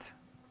not.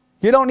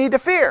 You don't need to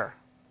fear.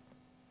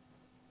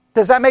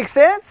 Does that make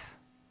sense?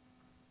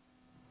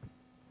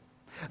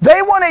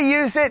 They want to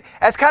use it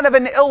as kind of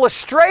an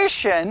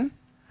illustration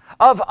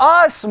of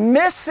us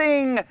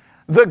missing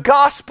the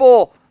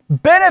gospel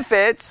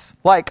benefits,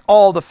 like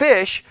all the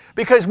fish,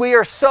 because we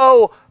are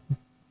so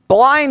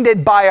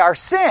blinded by our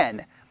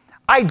sin.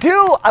 I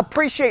do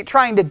appreciate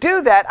trying to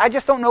do that. I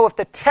just don't know if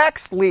the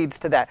text leads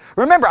to that.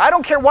 Remember, I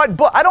don't care what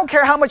book, I don't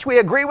care how much we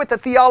agree with the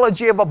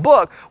theology of a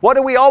book. What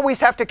do we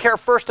always have to care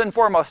first and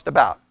foremost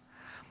about?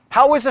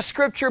 How is the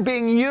scripture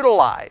being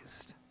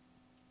utilized?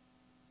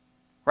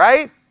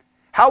 Right?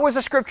 How is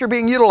the scripture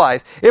being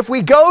utilized? If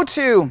we go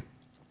to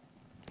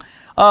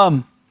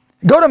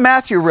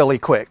Matthew really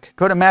quick.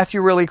 Go to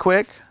Matthew really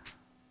quick.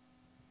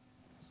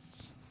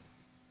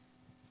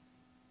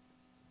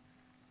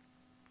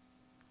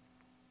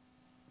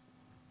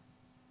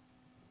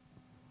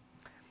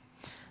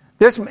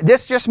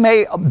 This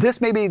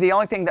may be the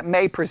only thing that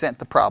may present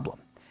the problem.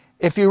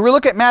 If you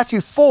look at Matthew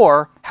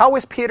 4, how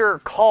is Peter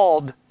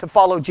called to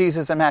follow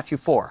Jesus in Matthew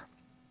 4?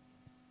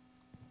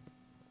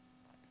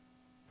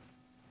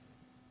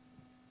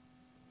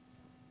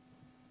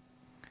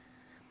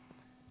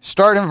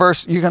 Start in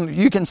verse, you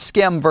can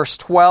skim verse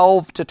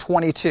 12 to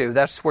 22.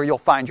 That's where you'll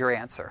find your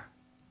answer.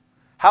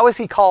 How is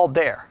he called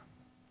there?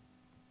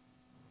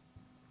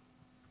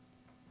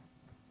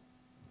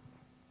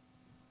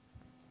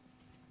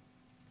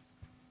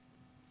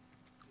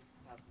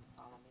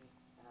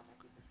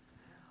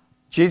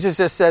 Jesus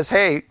just says,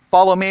 hey,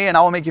 follow me and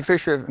I will make you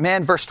fisher of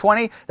men. Verse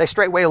 20, they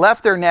straightway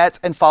left their nets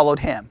and followed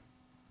him.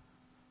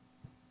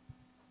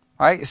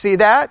 All right, you see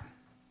that?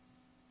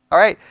 All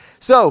right,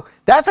 so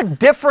that's a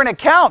different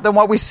account than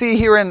what we see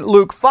here in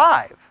Luke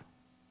 5.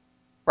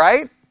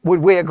 Right?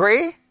 Would we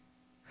agree?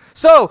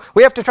 So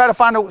we have to try to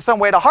find some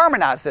way to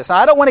harmonize this. Now,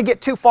 I don't want to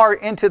get too far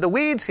into the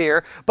weeds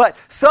here, but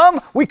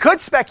we could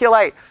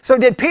speculate. So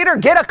did Peter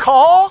get a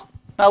call?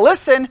 Now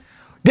listen,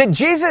 did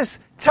Jesus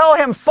tell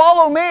him,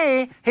 follow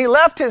me? He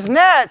left his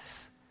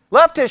nets,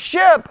 left his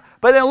ship,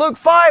 but in Luke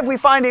 5 we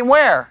find him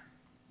where?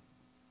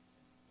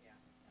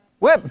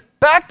 Went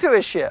back to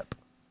his ship.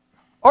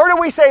 Or do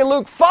we say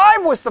Luke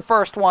 5 was the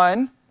first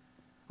one,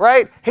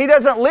 right? He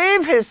doesn't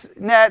leave his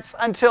nets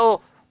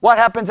until what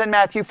happens in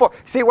Matthew 4.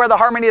 See where the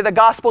harmony of the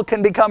gospel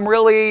can become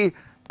really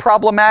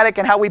problematic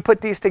and how we put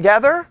these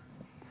together?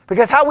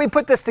 Because how we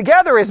put this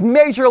together is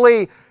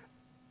majorly,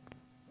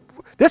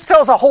 this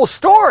tells a whole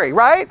story,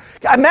 right?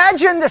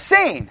 Imagine the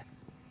scene.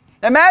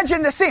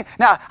 Imagine the scene.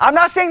 Now, I'm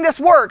not saying this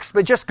works,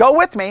 but just go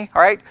with me,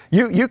 all right?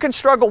 You can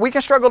struggle, we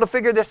can struggle to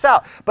figure this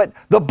out. But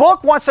the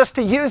book wants us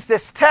to use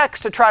this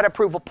text to try to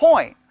prove a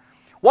point.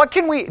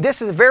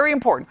 This is very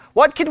important.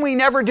 What can we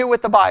never do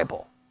with the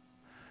Bible?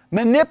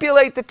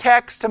 manipulate the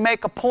text to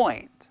make a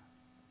point.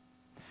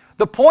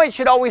 The point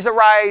should always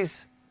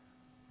arise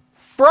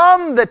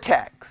from the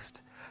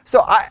text.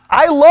 So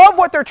I love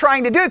what they're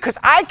trying to do because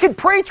I could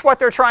preach what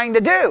they're trying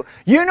to do.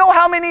 You know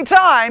how many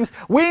times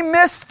we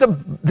miss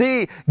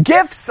the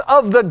gifts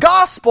of the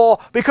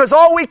gospel because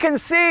all we can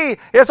see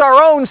is our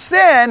own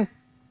sin,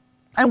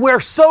 and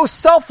we're so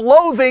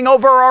self-loathing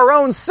over our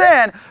own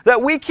sin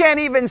that we can't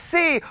even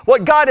see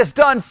what God has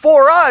done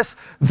for us.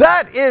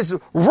 That is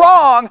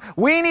wrong.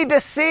 We need to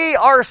see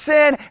our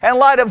sin in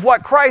light of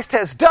what Christ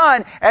has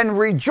done and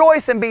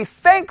rejoice and be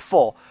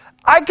thankful.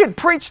 I could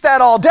preach that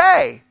all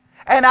day.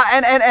 And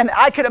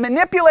I could have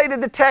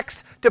manipulated the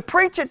text to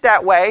preach it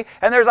that way,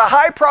 and there's a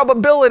high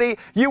probability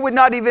you would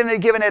not even have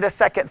given it a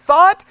second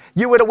thought.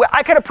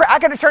 I could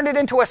have turned it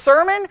into a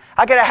sermon.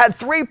 I could have had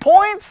 3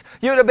 points.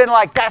 You would have been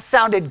like, that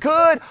sounded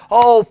good.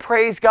 Oh,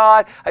 praise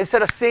God.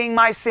 Instead of seeing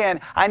my sin,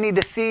 I need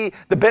to see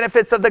the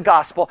benefits of the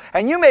gospel.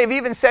 And you may have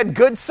even said,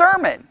 good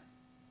sermon.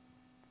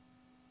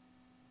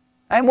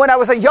 And when I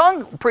was a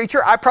young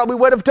preacher, I probably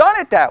would have done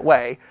it that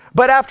way.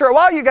 But after a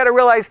while, you got to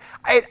realize,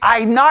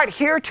 I'm not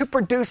here to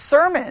produce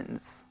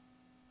sermons.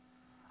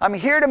 I'm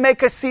here to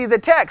make us see the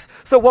text.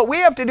 So what we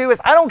have to do is,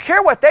 I don't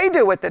care what they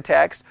do with the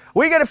text.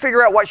 We got to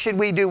figure out what should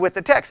we do with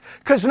the text.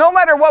 Because no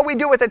matter what we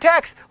do with the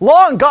text,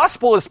 law and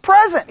gospel is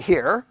present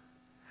here.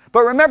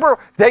 But remember,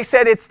 they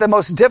said it's the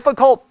most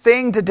difficult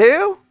thing to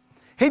do.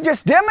 He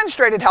just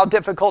demonstrated how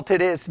difficult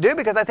it is to do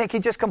because I think he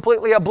just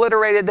completely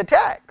obliterated the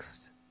text.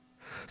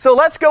 So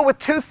let's go with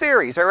 2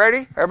 theories. Are you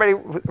ready?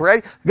 Everybody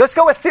ready? Let's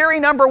go with theory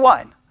number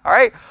 1. All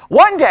right.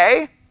 One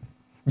day,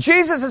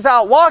 Jesus is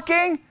out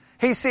walking.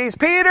 He sees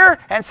Peter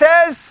and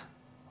says,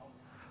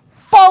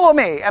 follow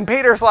me. And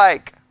Peter's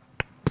like,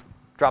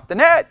 drop the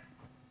net.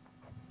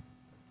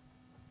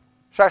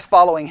 Starts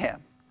following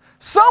him.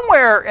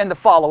 Somewhere in the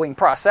following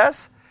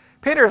process,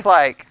 Peter's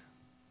like,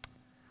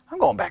 I'm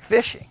going back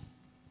fishing.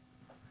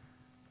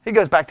 He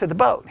goes back to the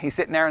boat. He's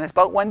sitting there in his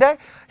boat one day.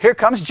 Here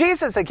comes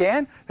Jesus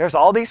again. There's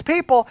all these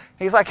people.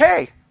 He's like,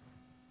 hey,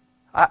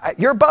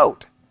 your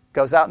boat.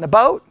 Goes out in the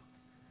boat.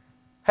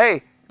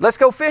 Hey, let's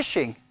go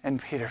fishing.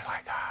 And Peter's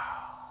like,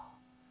 oh,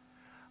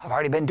 I've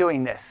already been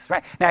doing this.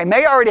 Right? Now, he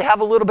may already have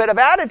a little bit of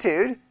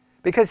attitude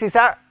because he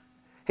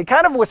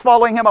kind of was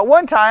following him at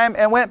one time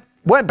and went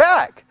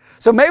back.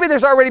 So maybe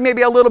there's already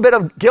maybe a little bit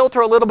of guilt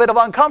or a little bit of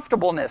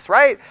uncomfortableness,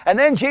 right? And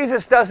then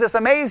Jesus does this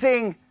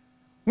amazing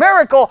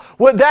miracle.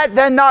 Would that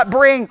then not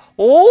bring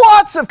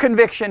lots of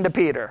conviction to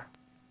Peter?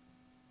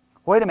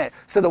 Wait a minute.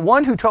 So the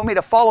one who told me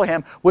to follow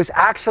him was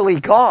actually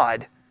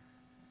God.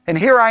 And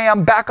here I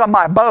am back on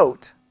my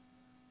boat.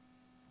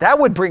 That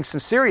would bring some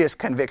serious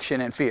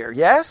conviction and fear,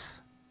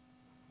 yes?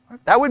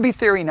 That would be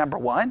theory number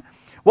 1.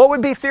 What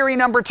would be theory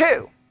number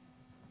 2?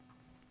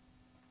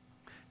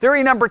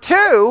 Theory number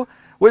 2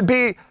 would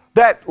be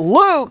that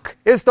Luke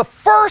is the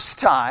first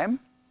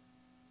time,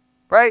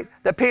 right,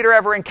 that Peter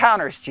ever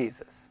encounters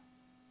Jesus.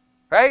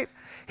 Right?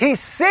 He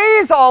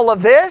sees all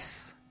of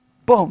this.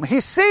 Boom. He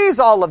sees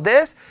all of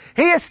this.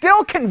 He is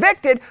still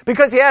convicted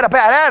because he had a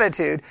bad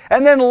attitude.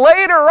 And then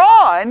later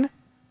on,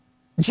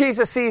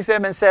 Jesus sees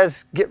him and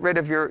says, get rid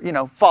of your,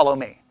 follow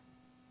me.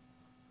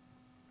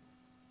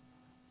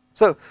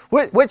 So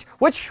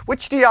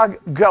which do y'all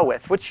go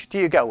with? Which do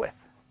you go with?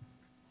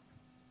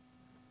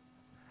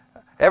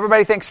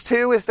 Everybody thinks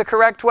 2 is the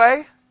correct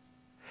way?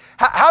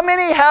 How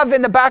many have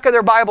in the back of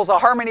their Bibles a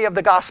harmony of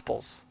the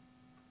Gospels?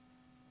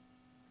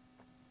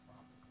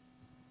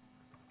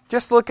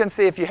 Just look and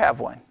see if you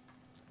have one.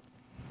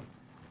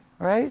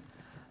 Right?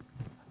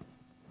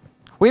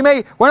 We're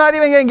not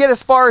even going to get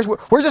as far as,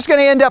 we're just going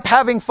to end up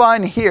having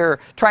fun here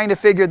trying to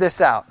figure this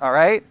out. All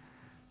right?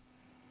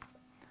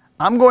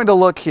 I'm going to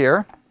look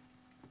here.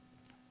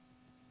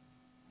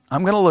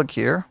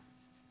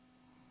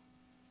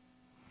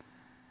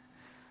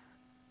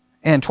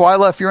 And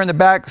Twyla, if you're in the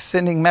back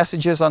sending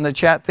messages on the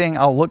chat thing,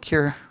 I'll look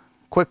here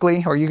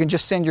quickly. Or you can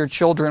just send your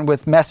children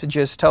with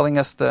messages telling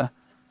us the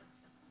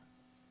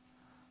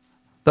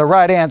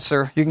right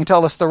answer. You can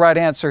tell us the right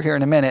answer here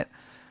in a minute.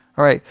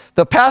 All right.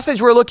 The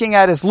passage we're looking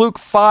at is Luke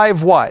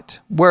 5 what?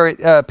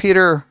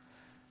 Where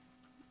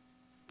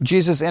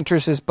Jesus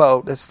enters his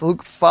boat. It's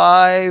Luke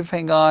 5.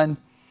 Hang on.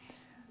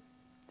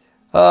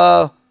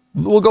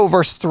 We'll go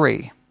verse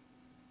 3.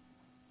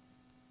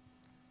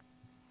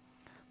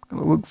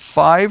 Luke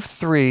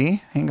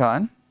 5:3. Hang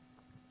on.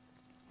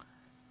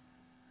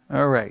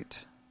 All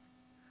right.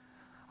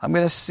 I'm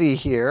going to see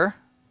here.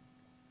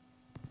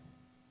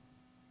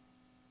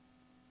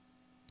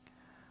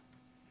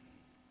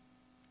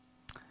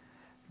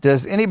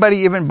 Does anybody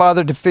even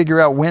bother to figure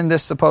out when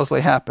this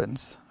supposedly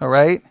happens? All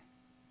right?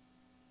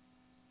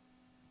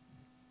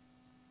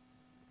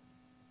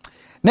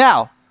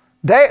 Now,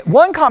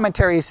 one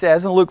commentary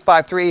says in Luke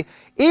 5:3,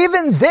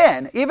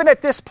 even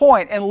at this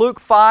point in Luke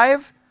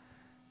 5,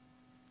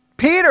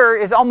 Peter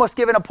is almost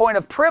given a point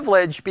of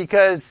privilege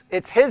because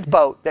it's his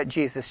boat that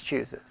Jesus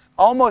chooses,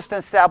 almost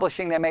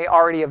establishing they may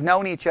already have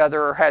known each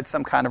other or had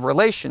some kind of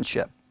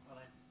relationship.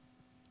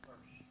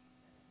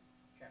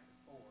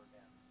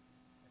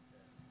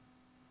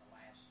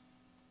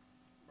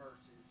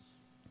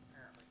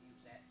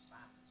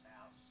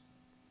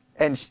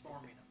 in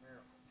Performing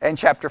a miracle.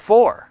 chapter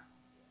 4.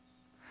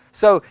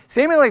 So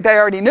seemingly they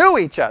already knew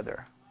each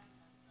other.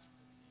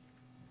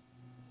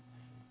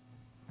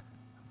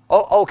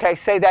 Oh, okay,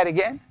 say that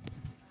again.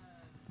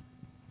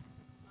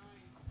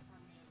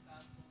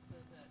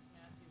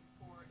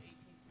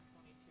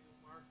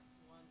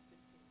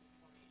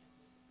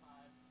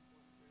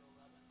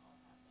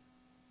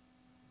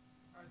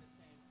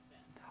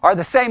 Are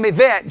the same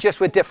event, just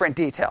with different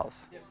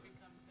details.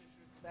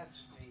 That's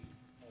me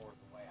more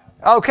the way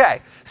I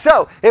Okay,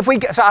 so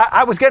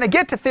I was going to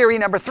get to theory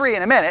number 3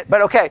 in a minute,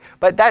 but okay,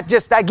 but that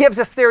gives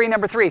us theory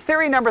number 3.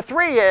 Theory number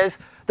 3 is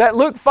that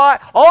Luke 5,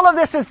 all of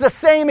this is the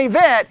same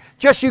event,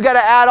 just you got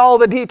to add all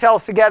the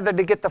details together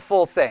to get the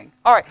full thing.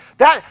 All right,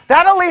 that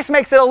at least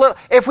makes it a little.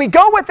 If we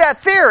go with that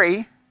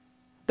theory,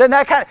 then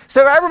that kind of.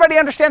 So everybody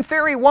understand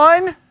theory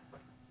 1?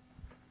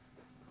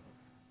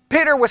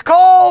 Peter was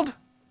called,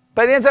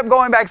 but he ends up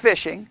going back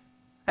fishing,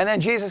 and then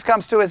Jesus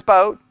comes to his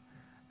boat,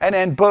 and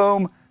then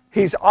boom,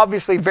 he's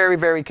obviously very,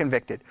 very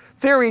convicted.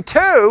 Theory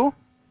 2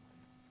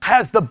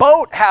 has the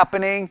boat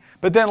happening,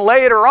 but then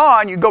later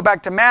on, you go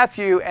back to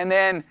Matthew, and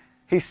then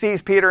he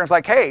sees Peter and is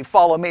like, hey,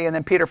 follow me, and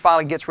then Peter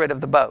finally gets rid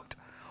of the boat.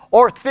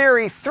 Or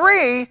theory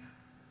 3,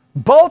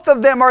 both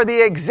of them are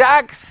the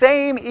exact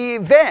same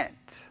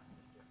event,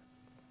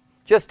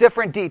 just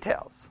different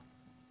details.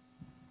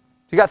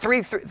 You got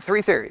three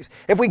theories.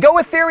 If we go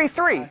with theory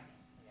 3,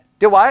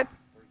 do what?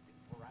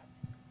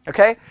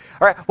 Okay?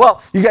 All right.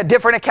 Well, you got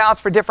different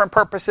accounts for different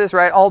purposes,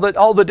 right? All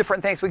the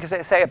different things we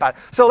can say about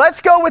it. So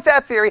let's go with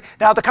that theory.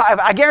 Now,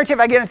 I guarantee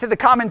if I get into the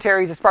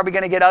commentaries, it's probably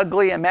going to get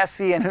ugly and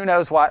messy and who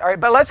knows what. All right.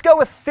 But let's go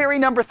with theory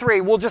number 3.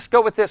 We'll just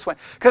go with this one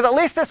because at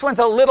least this one's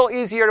a little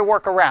easier to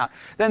work around.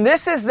 Then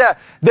this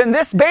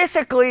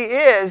basically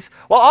is,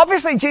 well,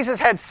 obviously Jesus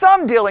had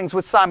some dealings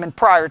with Simon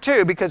prior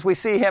to, because we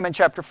see him in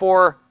chapter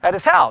 4 at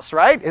his house,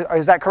 right?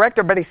 Is that correct?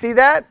 Everybody see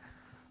that?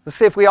 Let's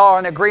see if we all are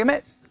in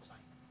agreement.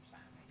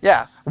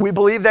 Yeah, we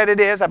believe that it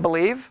is, I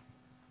believe.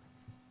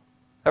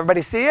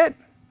 Everybody see it?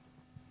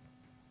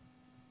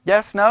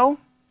 Yes, no?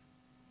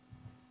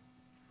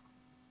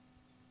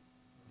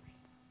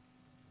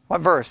 What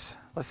verse?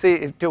 Let's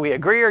see, do we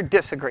agree or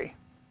disagree?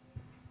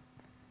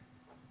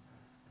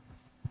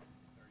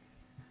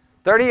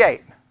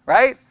 38,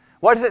 right?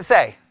 What does it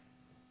say?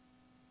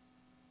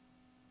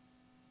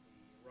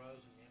 He arose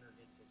and entered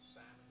into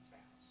Simon's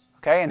house.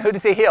 Okay, and who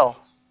does he heal?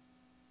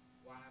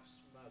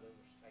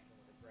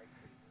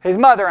 His His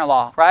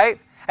mother-in-law, right?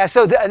 And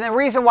so and the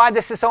reason why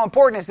this is so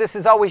important is this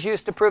is always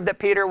used to prove that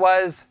Peter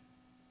was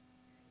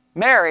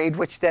married,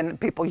 which then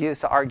people use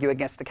to argue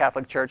against the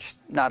Catholic Church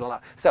not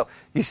allowed. So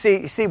you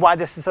see why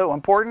this is so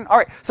important? All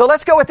right, so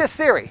let's go with this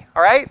theory,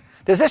 all right?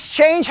 Does this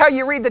change how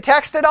you read the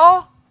text at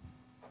all?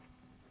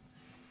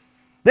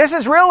 This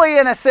is really,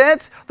 in a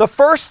sense, the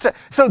first.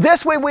 So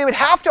this way we would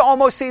have to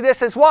almost see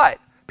this as what?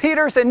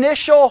 Peter's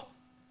initial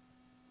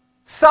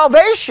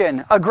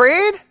salvation.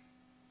 Agreed?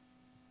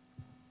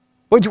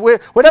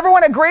 Would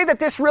everyone agree that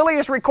this really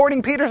is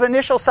recording Peter's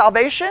initial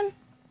salvation?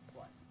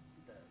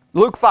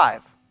 Luke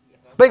 5.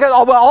 Because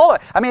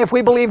if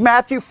we believe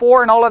Matthew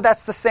 4 and all of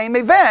that's the same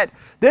event,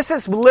 this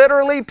is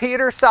literally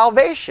Peter's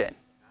salvation.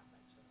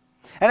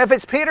 And if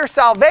it's Peter's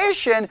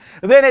salvation,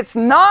 then it's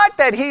not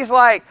that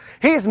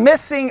he's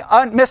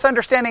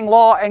misunderstanding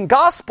law and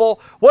gospel.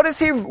 What is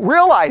he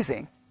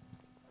realizing?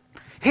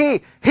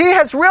 He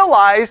has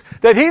realized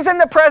that he's in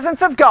the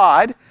presence of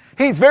God.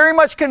 He's very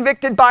much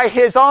convicted by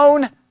his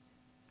own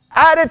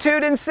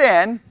attitude in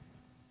sin,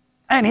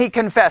 and he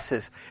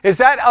confesses. Is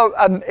that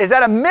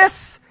a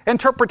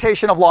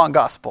misinterpretation of law and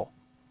gospel?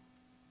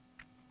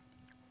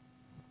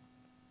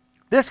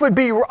 This would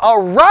be a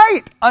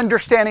right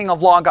understanding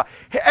of law and gospel.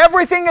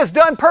 Everything is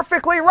done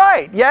perfectly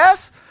right,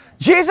 yes?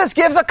 Jesus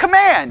gives a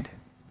command.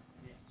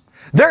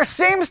 There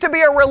seems to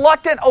be a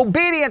reluctant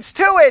obedience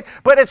to it,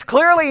 but it's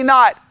clearly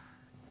not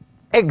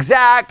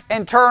exact,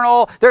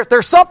 internal.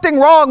 There's something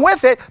wrong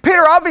with it.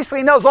 Peter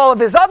obviously knows all of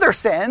his other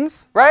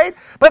sins, right?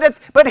 But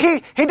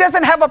he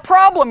doesn't have a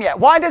problem yet.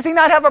 Why does he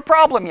not have a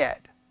problem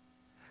yet?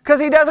 Because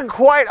he doesn't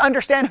quite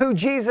understand who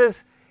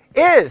Jesus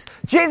is.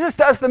 Jesus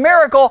does the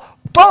miracle,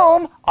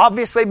 boom,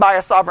 obviously by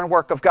a sovereign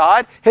work of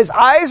God. His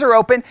eyes are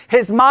open.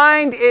 His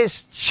mind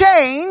is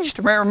changed.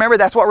 Remember,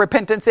 that's what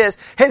repentance is.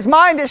 His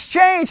mind is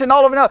changed, and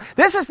all of it. No,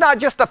 this is not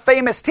just a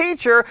famous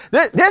teacher.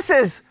 This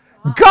is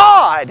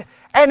God.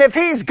 And if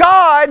he's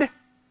God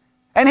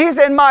and he's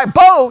in my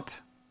boat,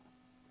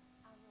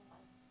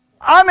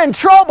 I'm in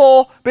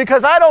trouble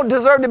because I don't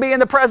deserve to be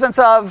in the presence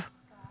of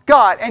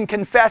God, and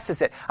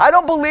confesses it. I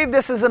don't believe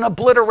this is an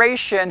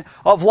obliteration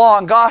of law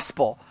and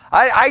gospel.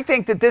 I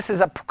think that this is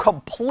a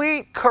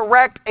complete,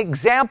 correct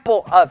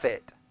example of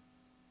it.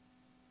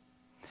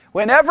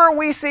 Whenever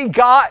we see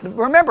God,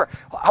 remember,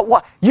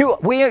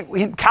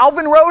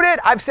 Calvin wrote it,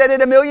 I've said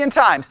it a million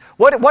times.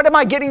 What am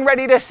I getting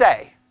ready to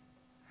say?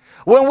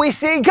 When we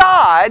see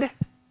God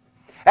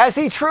as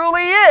he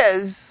truly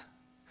is,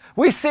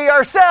 we see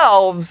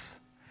ourselves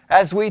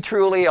as we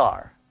truly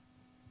are.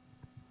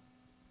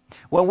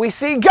 When we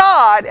see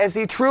God as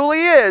He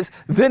truly is,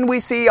 then we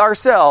see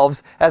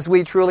ourselves as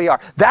we truly are.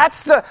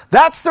 That's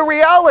the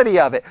reality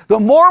of it. The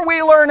more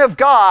we learn of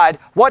God,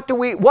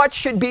 what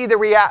should be the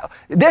reality?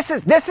 This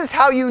is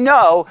how you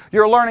know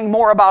you're learning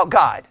more about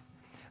God.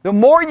 The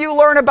more you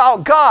learn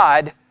about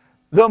God,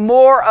 the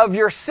more of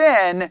your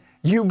sin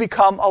you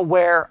become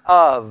aware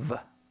of.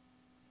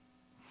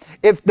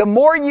 If the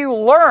more you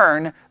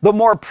learn, the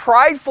more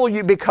prideful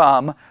you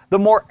become, the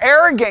more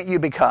arrogant you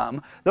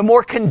become, the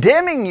more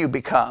condemning you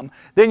become,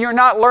 then you're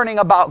not learning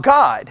about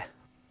God.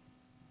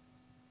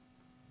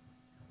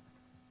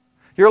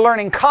 You're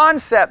learning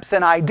concepts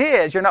and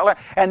ideas. You're not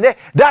learning, and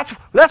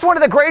that's one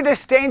of the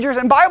greatest dangers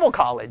in Bible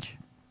college.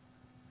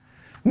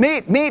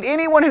 Meet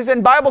anyone who's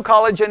in Bible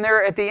college and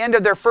they're at the end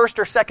of their first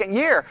or second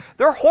year.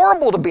 They're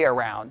horrible to be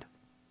around.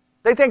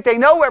 They think they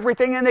know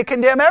everything and they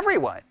condemn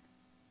everyone.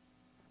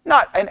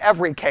 Not in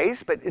every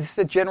case, but it's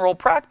a general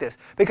practice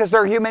because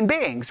they're human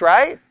beings,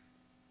 right?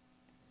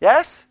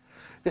 Yes?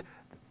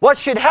 What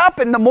should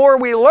happen, the more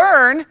we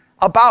learn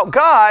about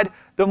God,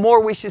 the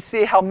more we should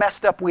see how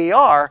messed up we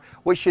are,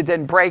 which should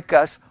then break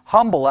us,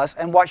 humble us,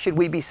 and what should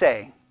we be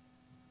saying?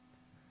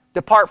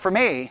 Depart from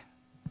me.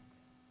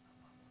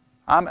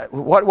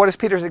 What is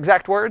Peter's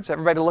exact words?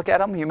 Everybody look at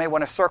them. You may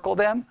want to circle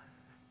them.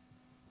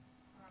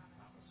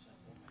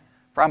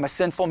 For I'm a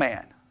sinful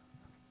man.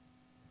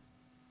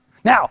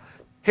 Now,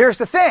 here's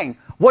the thing.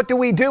 What do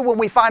we do when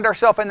we find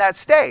ourselves in that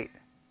state?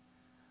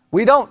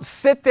 We don't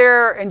sit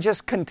there and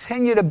just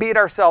continue to beat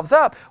ourselves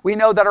up. We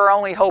know that our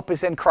only hope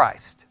is in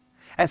Christ.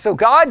 And so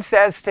God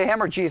says to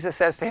him, or Jesus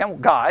says to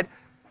him, God,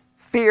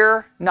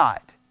 fear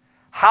not.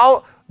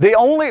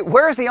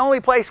 Where's the only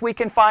place we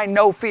can find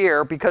no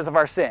fear because of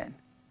our sin?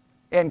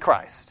 In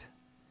Christ.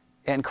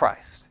 In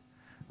Christ.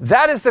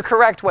 That is the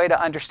correct way to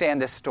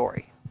understand this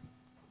story.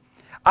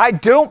 I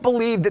don't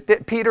believe that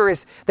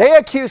they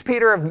accuse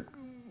Peter of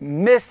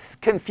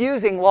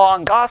confusing law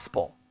and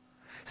gospel.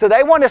 So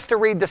they want us to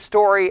read the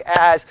story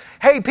as,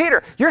 hey,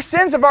 Peter, your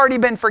sins have already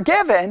been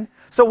forgiven,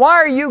 so why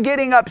are you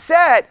getting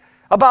upset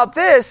about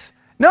this?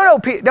 No,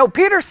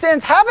 Peter's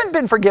sins haven't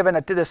been forgiven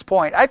up to this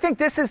point. I think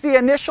this is the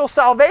initial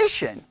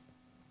salvation.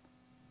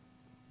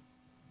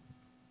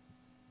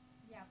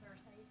 Yeah, verse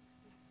 8 is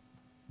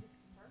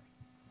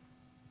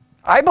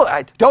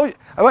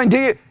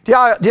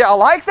Do y'all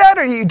like that,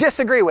 or do you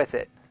disagree with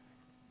it?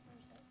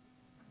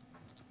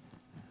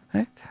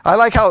 I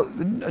like how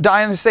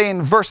Diane is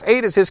saying verse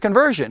 8 is his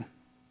conversion.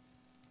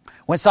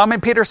 When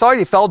Simon Peter saw it,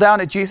 he fell down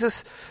at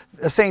Jesus,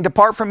 saying,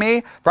 depart from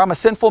me, for I'm a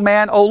sinful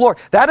man, O Lord.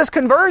 That is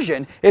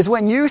conversion, is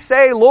when you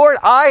say, Lord,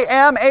 I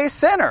am a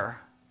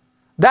sinner.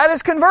 That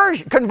is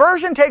conversion.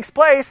 Conversion takes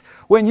place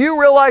when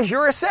you realize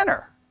you're a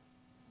sinner.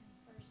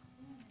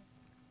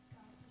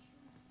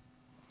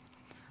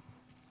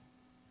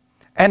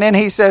 And then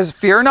he says,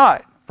 fear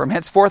not, from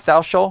henceforth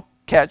thou shalt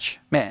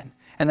catch men.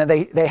 And then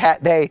they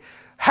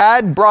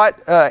had brought,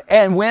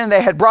 and when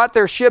they had brought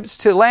their ships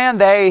to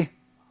land, they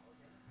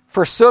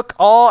forsook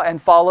all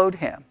and followed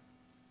him.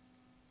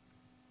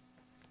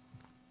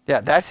 Yeah,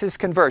 that's his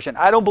conversion.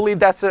 I don't believe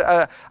that's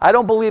a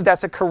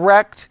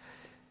correct.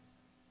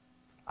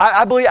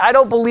 I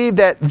don't believe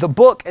that the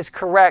book is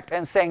correct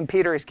in saying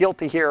Peter is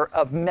guilty here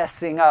of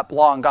messing up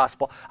law and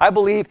gospel. I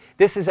believe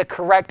this is a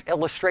correct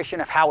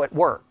illustration of how it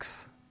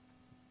works.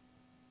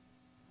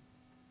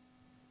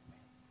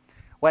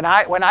 When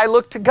I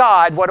look to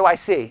God, what do I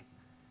see?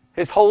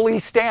 His holy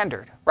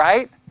standard,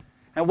 right?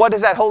 And what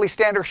does that holy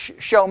standard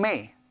show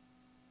me?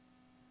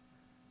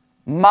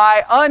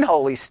 My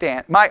unholy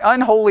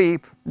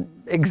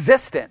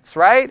existence,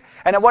 right?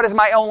 And then what is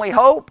my only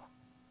hope?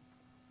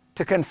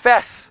 To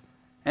confess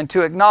and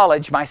to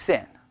acknowledge my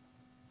sin.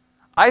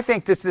 I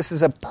think that this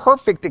is a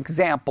perfect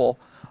example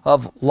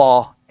of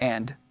law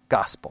and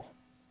gospel.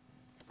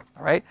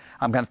 All right?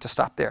 I'm going to have to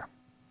stop there.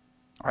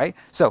 All right?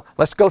 So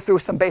let's go through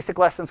some basic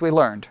lessons we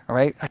learned. All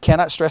right? I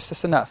cannot stress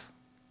this enough.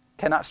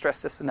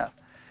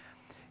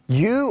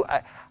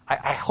 I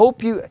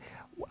hope you...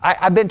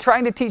 I've been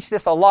trying to teach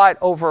this a lot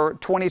over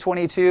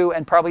 2022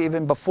 and probably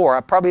even before.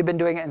 I've probably been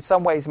doing it in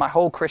some ways my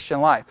whole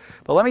Christian life.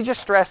 But let me just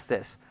stress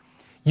this.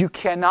 You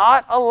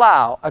cannot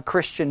allow a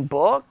Christian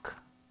book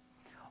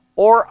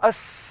or a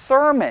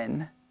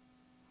sermon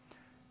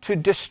to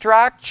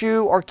distract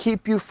you or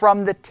keep you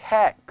from the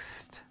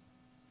text.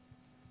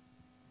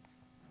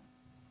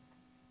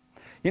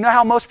 You know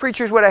how most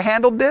preachers would have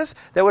handled this?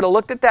 They would have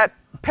looked at that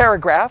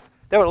paragraph.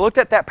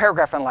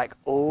 And like,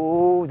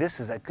 oh,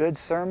 this is a good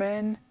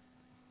sermon.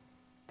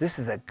 This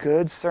is a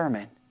good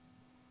sermon.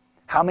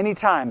 How many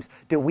times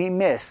do we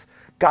miss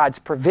God's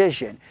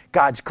provision,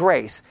 God's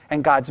grace,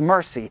 and God's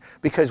mercy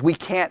because we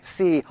can't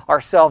see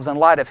ourselves in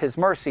light of His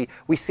mercy?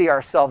 We see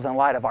ourselves in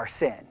light of our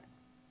sin.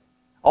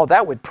 Oh,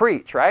 that would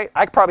preach, right?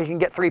 I probably can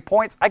get 3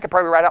 points. I could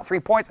probably write out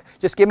 3 points.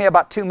 Just give me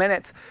about 2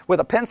 minutes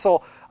with a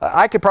pencil.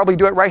 I could probably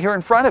do it right here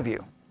in front of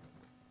you.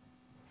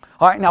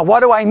 All right, now what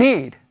do I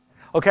need?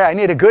 Okay, I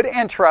need a good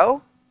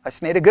intro. I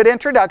just need a good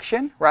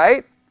introduction,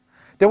 right?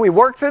 Then we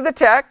work through the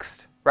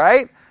text,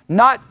 right?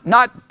 not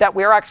that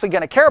we're actually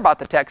going to care about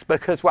the text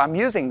because I'm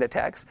using the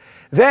text.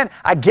 Then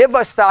I give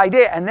us the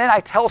idea, and then I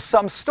tell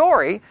some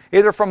story,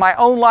 either from my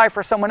own life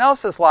or someone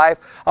else's life,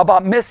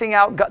 about missing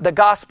out the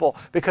gospel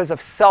because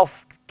of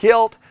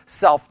self-guilt,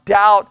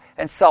 self-doubt,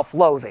 and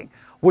self-loathing,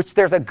 which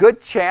there's a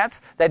good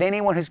chance that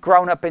anyone who's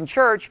grown up in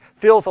church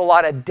feels a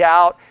lot of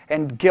doubt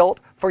and guilt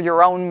for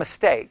your own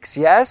mistakes.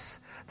 Yes?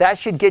 That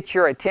should get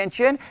your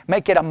attention,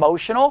 make it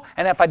emotional,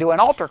 and if I do an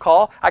altar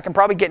call, I can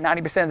probably get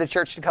 90% of the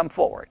church to come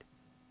forward.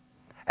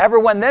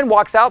 Everyone then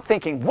walks out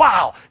thinking,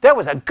 wow, that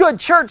was a good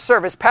church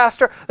service,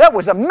 Pastor. That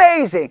was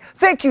amazing.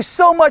 Thank you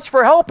so much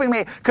for helping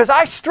me, because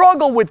I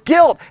struggle with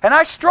guilt, and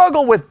I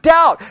struggle with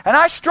doubt, and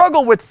I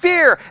struggle with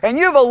fear, and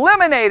you've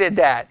eliminated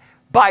that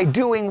by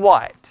doing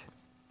what?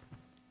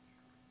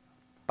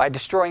 By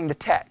destroying the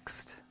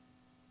text.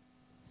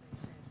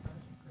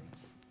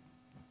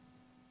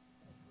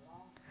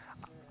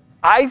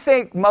 I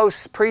think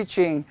most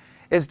preaching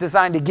is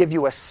designed to give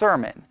you a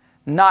sermon,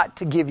 not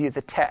to give you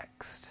the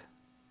text.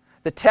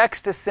 The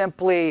text is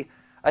simply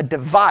a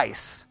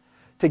device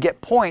to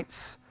get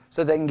points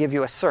so they can give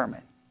you a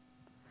sermon.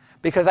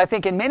 Because I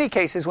think in many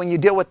cases when you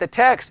deal with the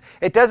text,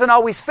 it doesn't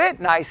always fit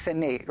nice and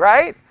neat,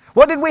 right?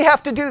 What did we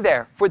have to do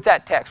there with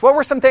that text? What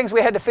were some things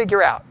we had to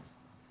figure out?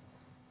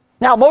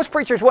 Now, most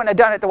preachers wouldn't have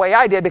done it the way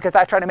I did because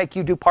I try to make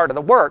you do part of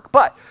the work.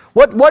 But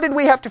what did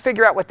we have to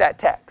figure out with that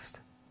text?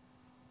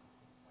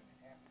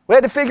 We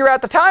had to figure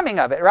out the timing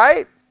of it,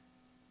 right?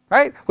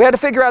 Right? We had to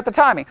figure out the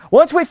timing.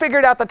 Once we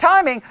figured out the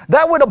timing,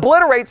 that would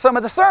obliterate some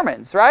of the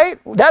sermons, right?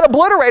 That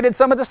obliterated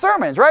some of the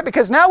sermons, right?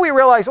 Because now we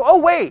realize, oh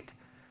wait,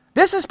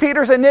 this is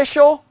Peter's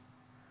initial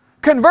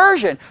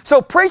conversion. So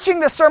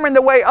preaching the sermon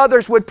the way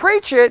others would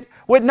preach it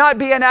would not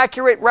be an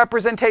accurate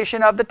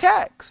representation of the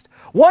text.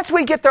 Once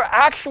we get the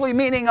actual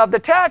meaning of the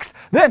text,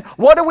 then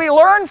what do we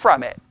learn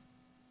from it?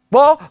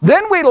 Well,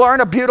 then we learn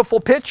a beautiful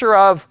picture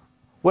of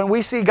when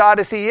we see God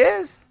as He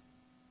is,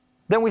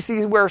 then we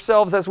see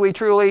ourselves as we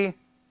truly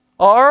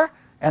are,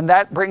 and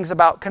that brings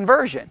about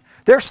conversion.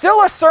 There's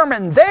still a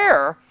sermon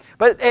there,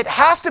 but it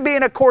has to be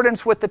in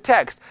accordance with the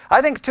text.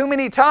 I think too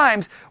many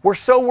times we're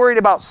so worried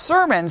about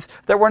sermons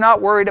that we're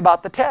not worried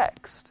about the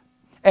text.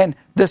 And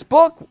this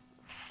book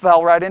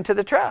fell right into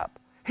the trap.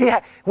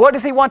 What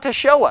does he want to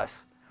show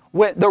us?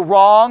 With the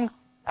wrong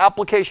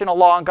application of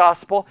law and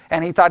gospel,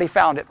 and he thought he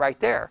found it right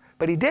there.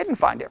 But he didn't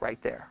find it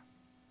right there.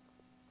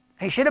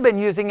 He should have been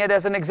using it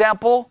as an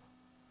example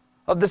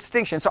of the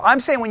distinction. So I'm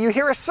saying when you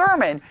hear a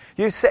sermon,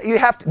 this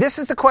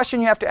is the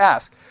question you have to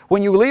ask.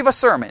 When you leave a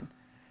sermon,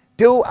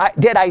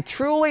 did I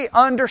truly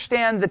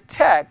understand the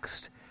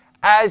text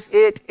as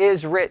it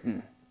is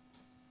written?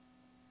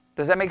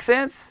 Does that make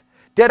sense?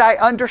 Did I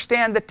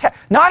understand the text?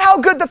 Not how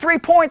good the 3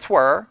 points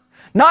were,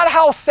 not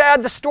how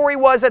sad the story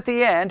was at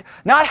the end,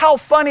 not how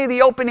funny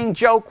the opening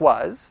joke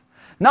was,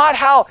 not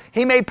how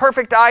he made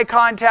perfect eye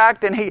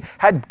contact and he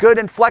had good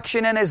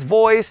inflection in his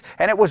voice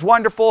and it was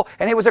wonderful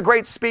and he was a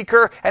great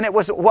speaker and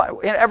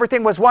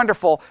everything was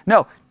wonderful.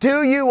 No.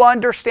 Do you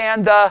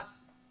understand the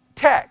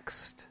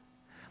text?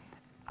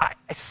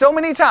 So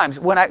many times,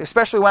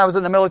 especially when I was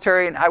in the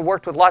military and I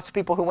worked with lots of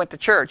people who went to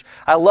church,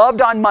 I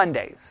loved on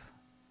Mondays.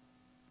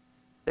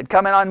 They'd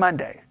come in on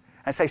Monday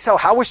and say, so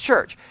how was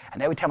church?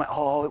 And they would tell me,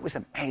 oh, it was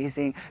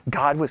amazing.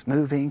 God was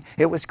moving.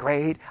 It was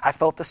great. I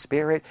felt the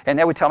Spirit. And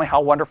they would tell me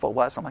how wonderful it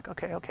was. I'm like,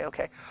 okay. All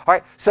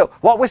right, so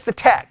what was the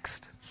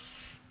text?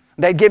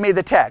 They'd give me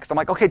the text. I'm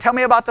like, okay, tell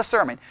me about the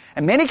sermon.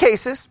 In many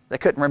cases, they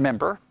couldn't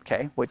remember,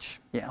 which,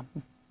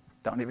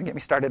 don't even get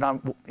me started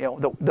on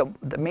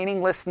the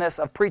meaninglessness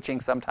of preaching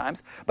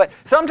sometimes. But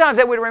sometimes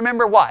they would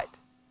remember what?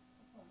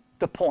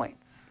 The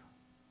points.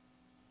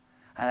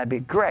 And that'd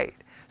be great.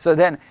 So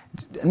then,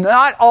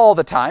 not all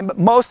the time, but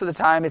most of the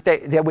time, if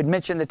they would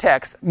mention the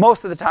text,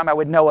 most of the time I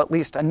would know at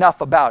least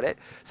enough about it.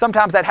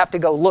 Sometimes I'd have to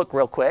go look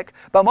real quick,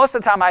 but most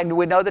of the time I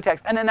would know the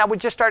text, and then I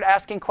would just start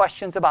asking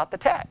questions about the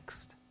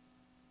text.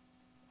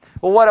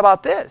 Well, what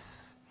about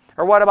this?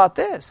 Or what about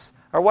this?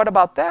 Or what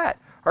about that?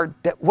 Or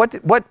what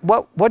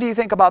do you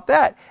think about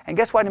that? And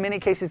guess what? In many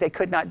cases, they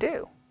could not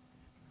do.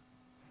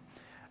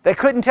 They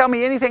couldn't tell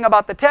me anything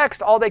about the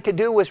text. All they could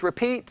do was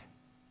repeat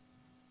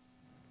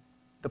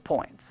the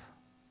points.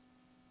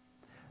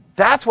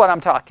 That's what I'm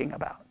talking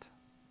about.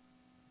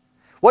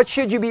 What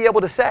should you be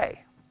able to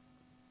say?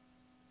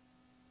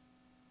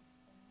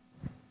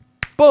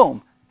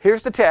 Boom.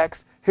 Here's the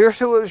text. Here's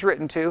who it was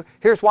written to.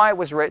 Here's why it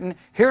was written.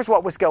 Here's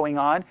what was going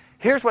on.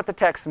 Here's what the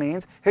text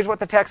means. Here's what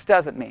the text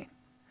doesn't mean.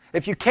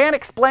 If you can't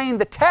explain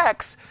the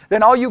text,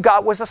 then all you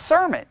got was a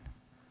sermon.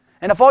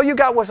 And if all you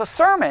got was a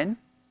sermon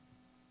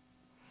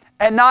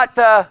and not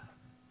the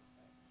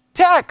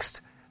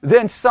text,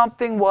 then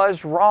something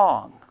was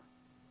wrong.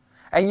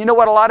 And you know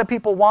what a lot of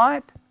people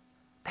want?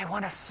 They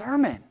want a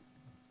sermon.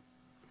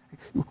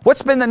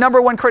 What's been the number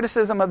one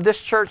criticism of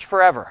this church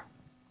forever?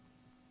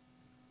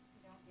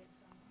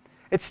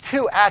 It's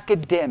too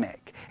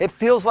academic. It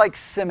feels like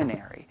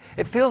seminary.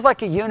 It feels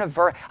like a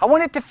university. I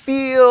want it to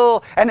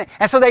feel... And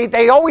so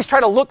they always try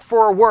to look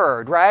for a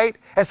word, right?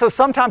 And so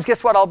sometimes,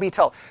 guess what I'll be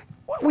told?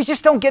 We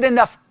just don't get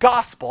enough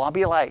gospel. I'll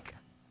be like,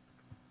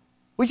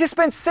 We just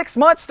spent 6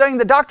 months studying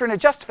the doctrine of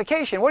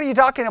justification. What are you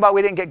talking about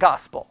we didn't get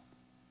gospel?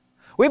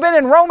 We've been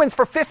in Romans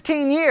for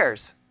 15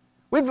 years.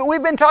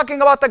 We've been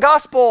talking about the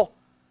gospel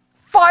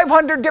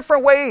 500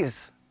 different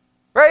ways,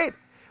 right?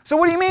 So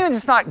what do you mean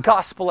it's not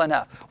gospel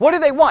enough? What do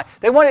they want?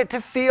 They want it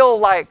to feel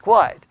like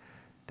what?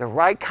 The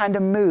right kind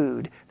of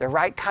mood, the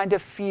right kind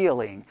of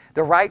feeling,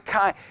 the right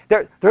kind.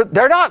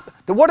 They're not.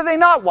 What do they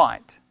not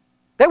want?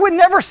 They would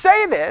never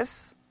say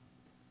this.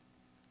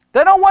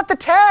 They don't want the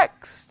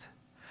text.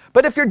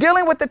 But if you're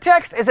dealing with the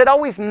text, is it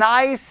always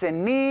nice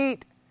and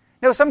neat?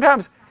 No,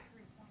 sometimes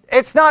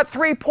it's not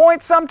 3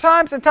 points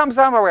sometimes, and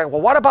sometimes we're like,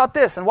 well, what about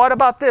this, and what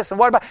about this, and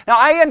what about... Now,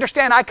 I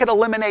understand I could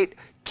eliminate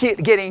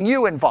getting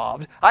you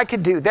involved. I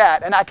could do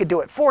that, and I could do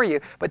it for you.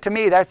 But to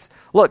me, that's...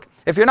 Look,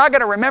 if you're not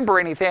going to remember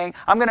anything,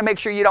 I'm going to make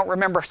sure you don't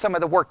remember some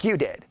of the work you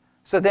did.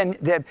 So then,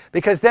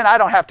 because then I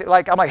don't have to,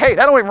 I'm like, hey,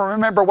 they don't even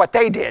remember what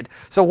they did.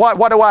 So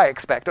what do I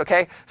expect,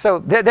 okay? So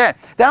then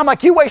I'm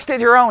like, you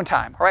wasted your own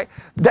time, all right?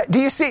 Do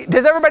you see,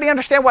 does everybody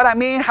understand what I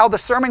mean? How the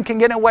sermon can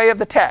get in the way of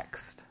the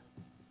text?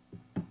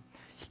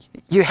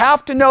 You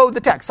have to know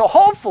the text. So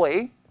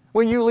hopefully,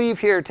 when you leave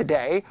here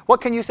today, what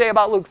can you say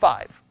about Luke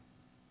 5?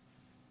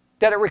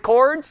 That it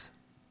records?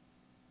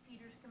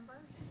 Peter's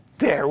conversion.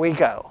 There we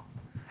go.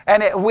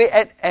 And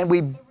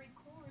we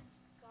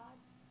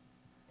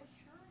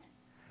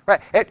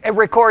right. It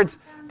records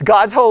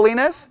God's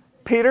holiness,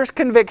 Peter's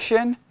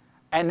conviction,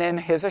 and then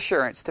his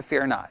assurance to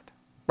fear not.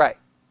 Right.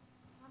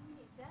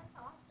 That's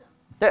awesome.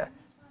 Yeah.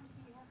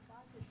 You have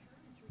God's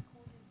assurance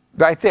recorded.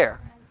 Right there.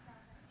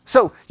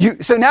 So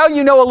now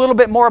you know a little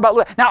bit more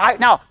about...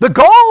 Now the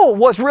goal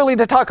was really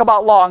to talk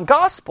about law and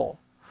gospel.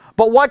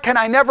 But what can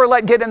I never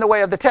let get in the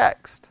way of the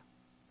text?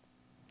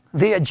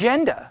 The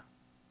agenda.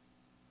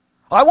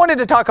 I wanted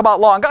to talk about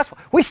law and gospel.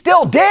 We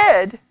still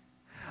did.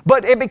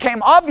 But it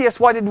became obvious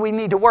what did we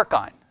need to work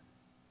on?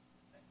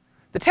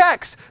 The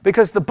text.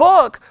 Because the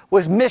book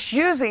was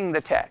misusing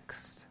the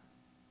text.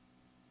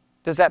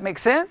 Does that make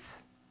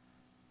sense?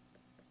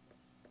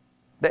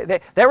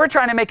 They were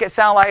trying to make it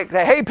sound like,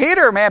 hey,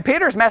 Peter, man,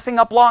 Peter's messing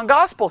up law and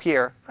gospel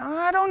here.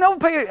 I don't know.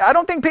 I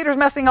don't think Peter's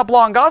messing up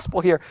law and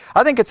gospel here.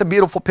 I think it's a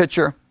beautiful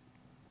picture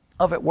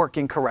of it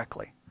working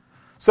correctly.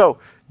 So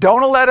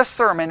don't let a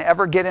sermon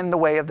ever get in the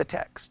way of the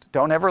text.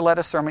 Don't ever let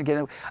a sermon get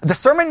in. The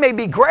sermon may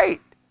be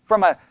great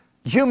from a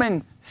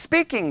human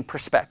speaking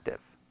perspective.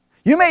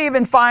 You may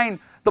even find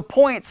the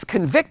points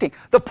convicting.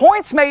 The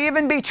points may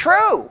even be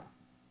true.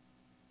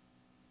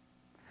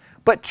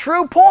 But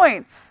true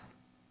points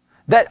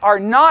that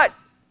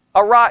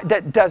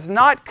does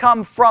not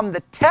come from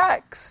the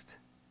text,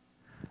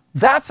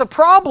 that's a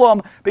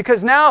problem,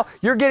 because now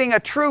you're getting a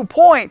true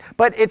point,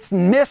 but it's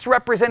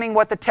misrepresenting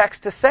what the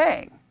text is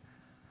saying.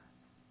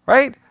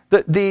 Right?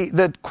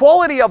 The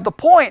quality of the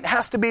point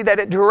has to be that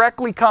it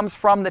directly comes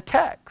from the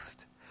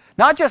text.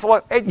 Not just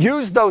what it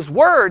used those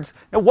words.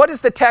 Now, what is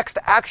the text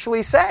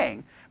actually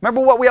saying? Remember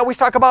what we always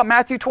talk about,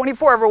 Matthew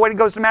 24. Everybody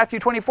goes to Matthew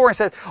 24 and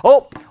says,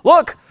 oh,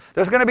 look,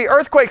 there's going to be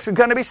earthquakes, there's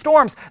going to be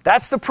storms.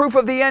 That's the proof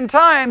of the end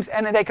times.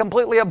 And then they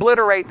completely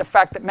obliterate the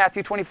fact that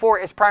Matthew 24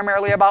 is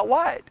primarily about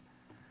what?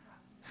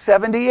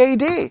 70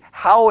 AD.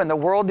 How in the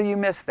world do you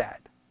miss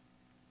that?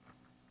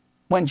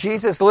 When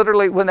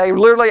they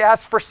literally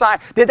asked for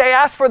signs. Did they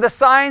ask for the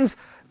signs?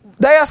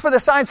 They asked for the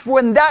signs for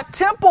when that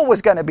temple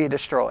was going to be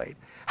destroyed.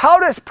 How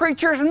does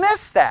preachers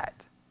miss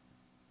that?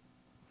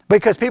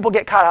 Because people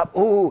get caught up,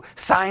 ooh,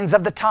 signs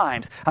of the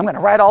times. I'm going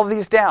to write all of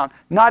these down,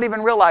 not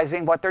even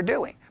realizing what they're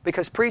doing.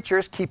 Because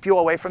preachers keep you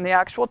away from the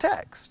actual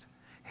text.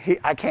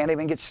 I can't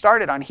even get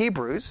started on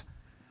Hebrews,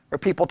 where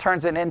people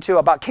turns it into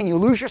about, can you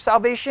lose your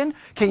salvation?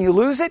 Can you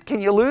lose it?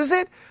 Can you lose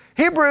it?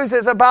 Hebrews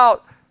is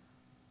about,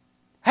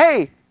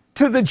 hey,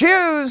 to the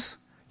Jews,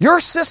 your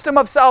system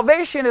of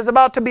salvation is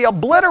about to be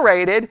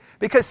obliterated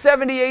because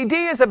 70 AD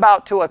is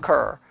about to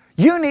occur.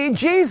 You need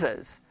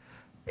Jesus.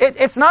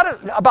 It's not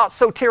about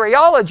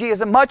soteriology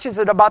as much as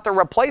it's about the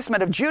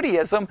replacement of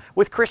Judaism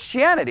with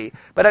Christianity.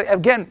 But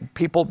again,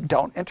 people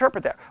don't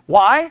interpret that.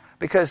 Why?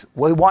 Because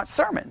we want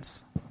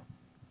sermons.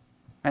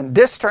 And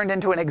this turned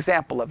into an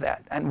example of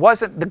that. And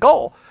wasn't the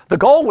goal. The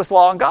goal was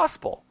law and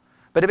gospel.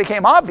 But it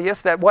became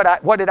obvious that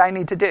what did I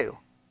need to do?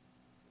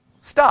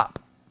 Stop.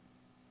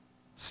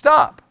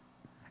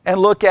 And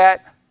look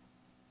at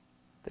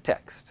the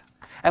text.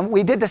 And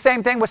we did the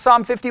same thing with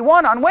Psalm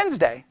 51 on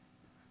Wednesday.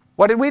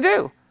 What did we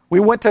do? We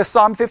went to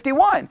Psalm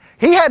 51.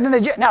 He had an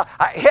agenda. Now,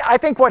 I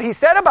think what he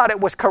said about it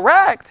was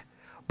correct,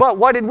 but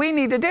what did we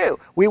need to do?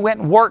 We went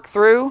and worked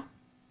through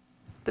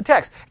the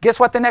text. Guess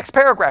what the next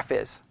paragraph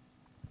is?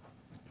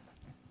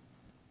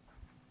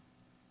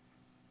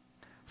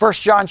 1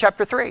 John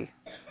chapter 3.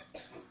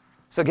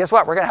 So guess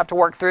what? We're going to have to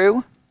work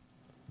through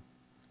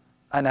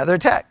another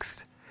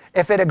text.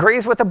 If it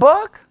agrees with the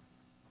book,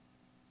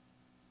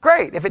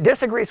 great. If it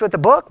disagrees with the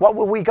book, what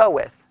will we go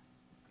with?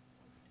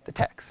 The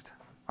text.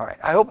 All right,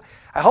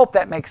 I hope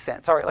that makes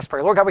sense. All right, let's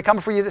pray. Lord God, we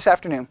come for you this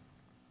afternoon.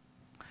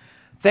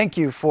 Thank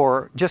you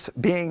for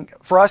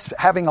us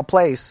having a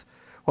place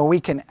when we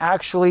can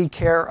actually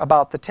care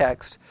about the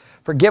text.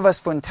 Forgive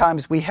us when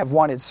times we have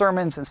wanted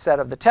sermons instead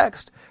of the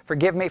text.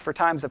 Forgive me for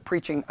times of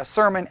preaching a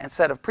sermon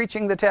instead of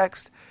preaching the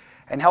text.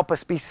 And help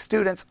us be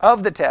students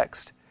of the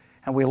text,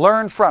 and we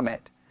learn from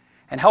it.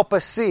 And help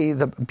us see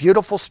the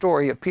beautiful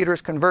story of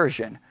Peter's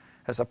conversion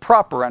as a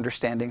proper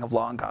understanding of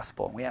law and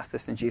gospel. And we ask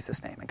this in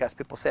Jesus' name. And God's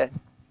people said...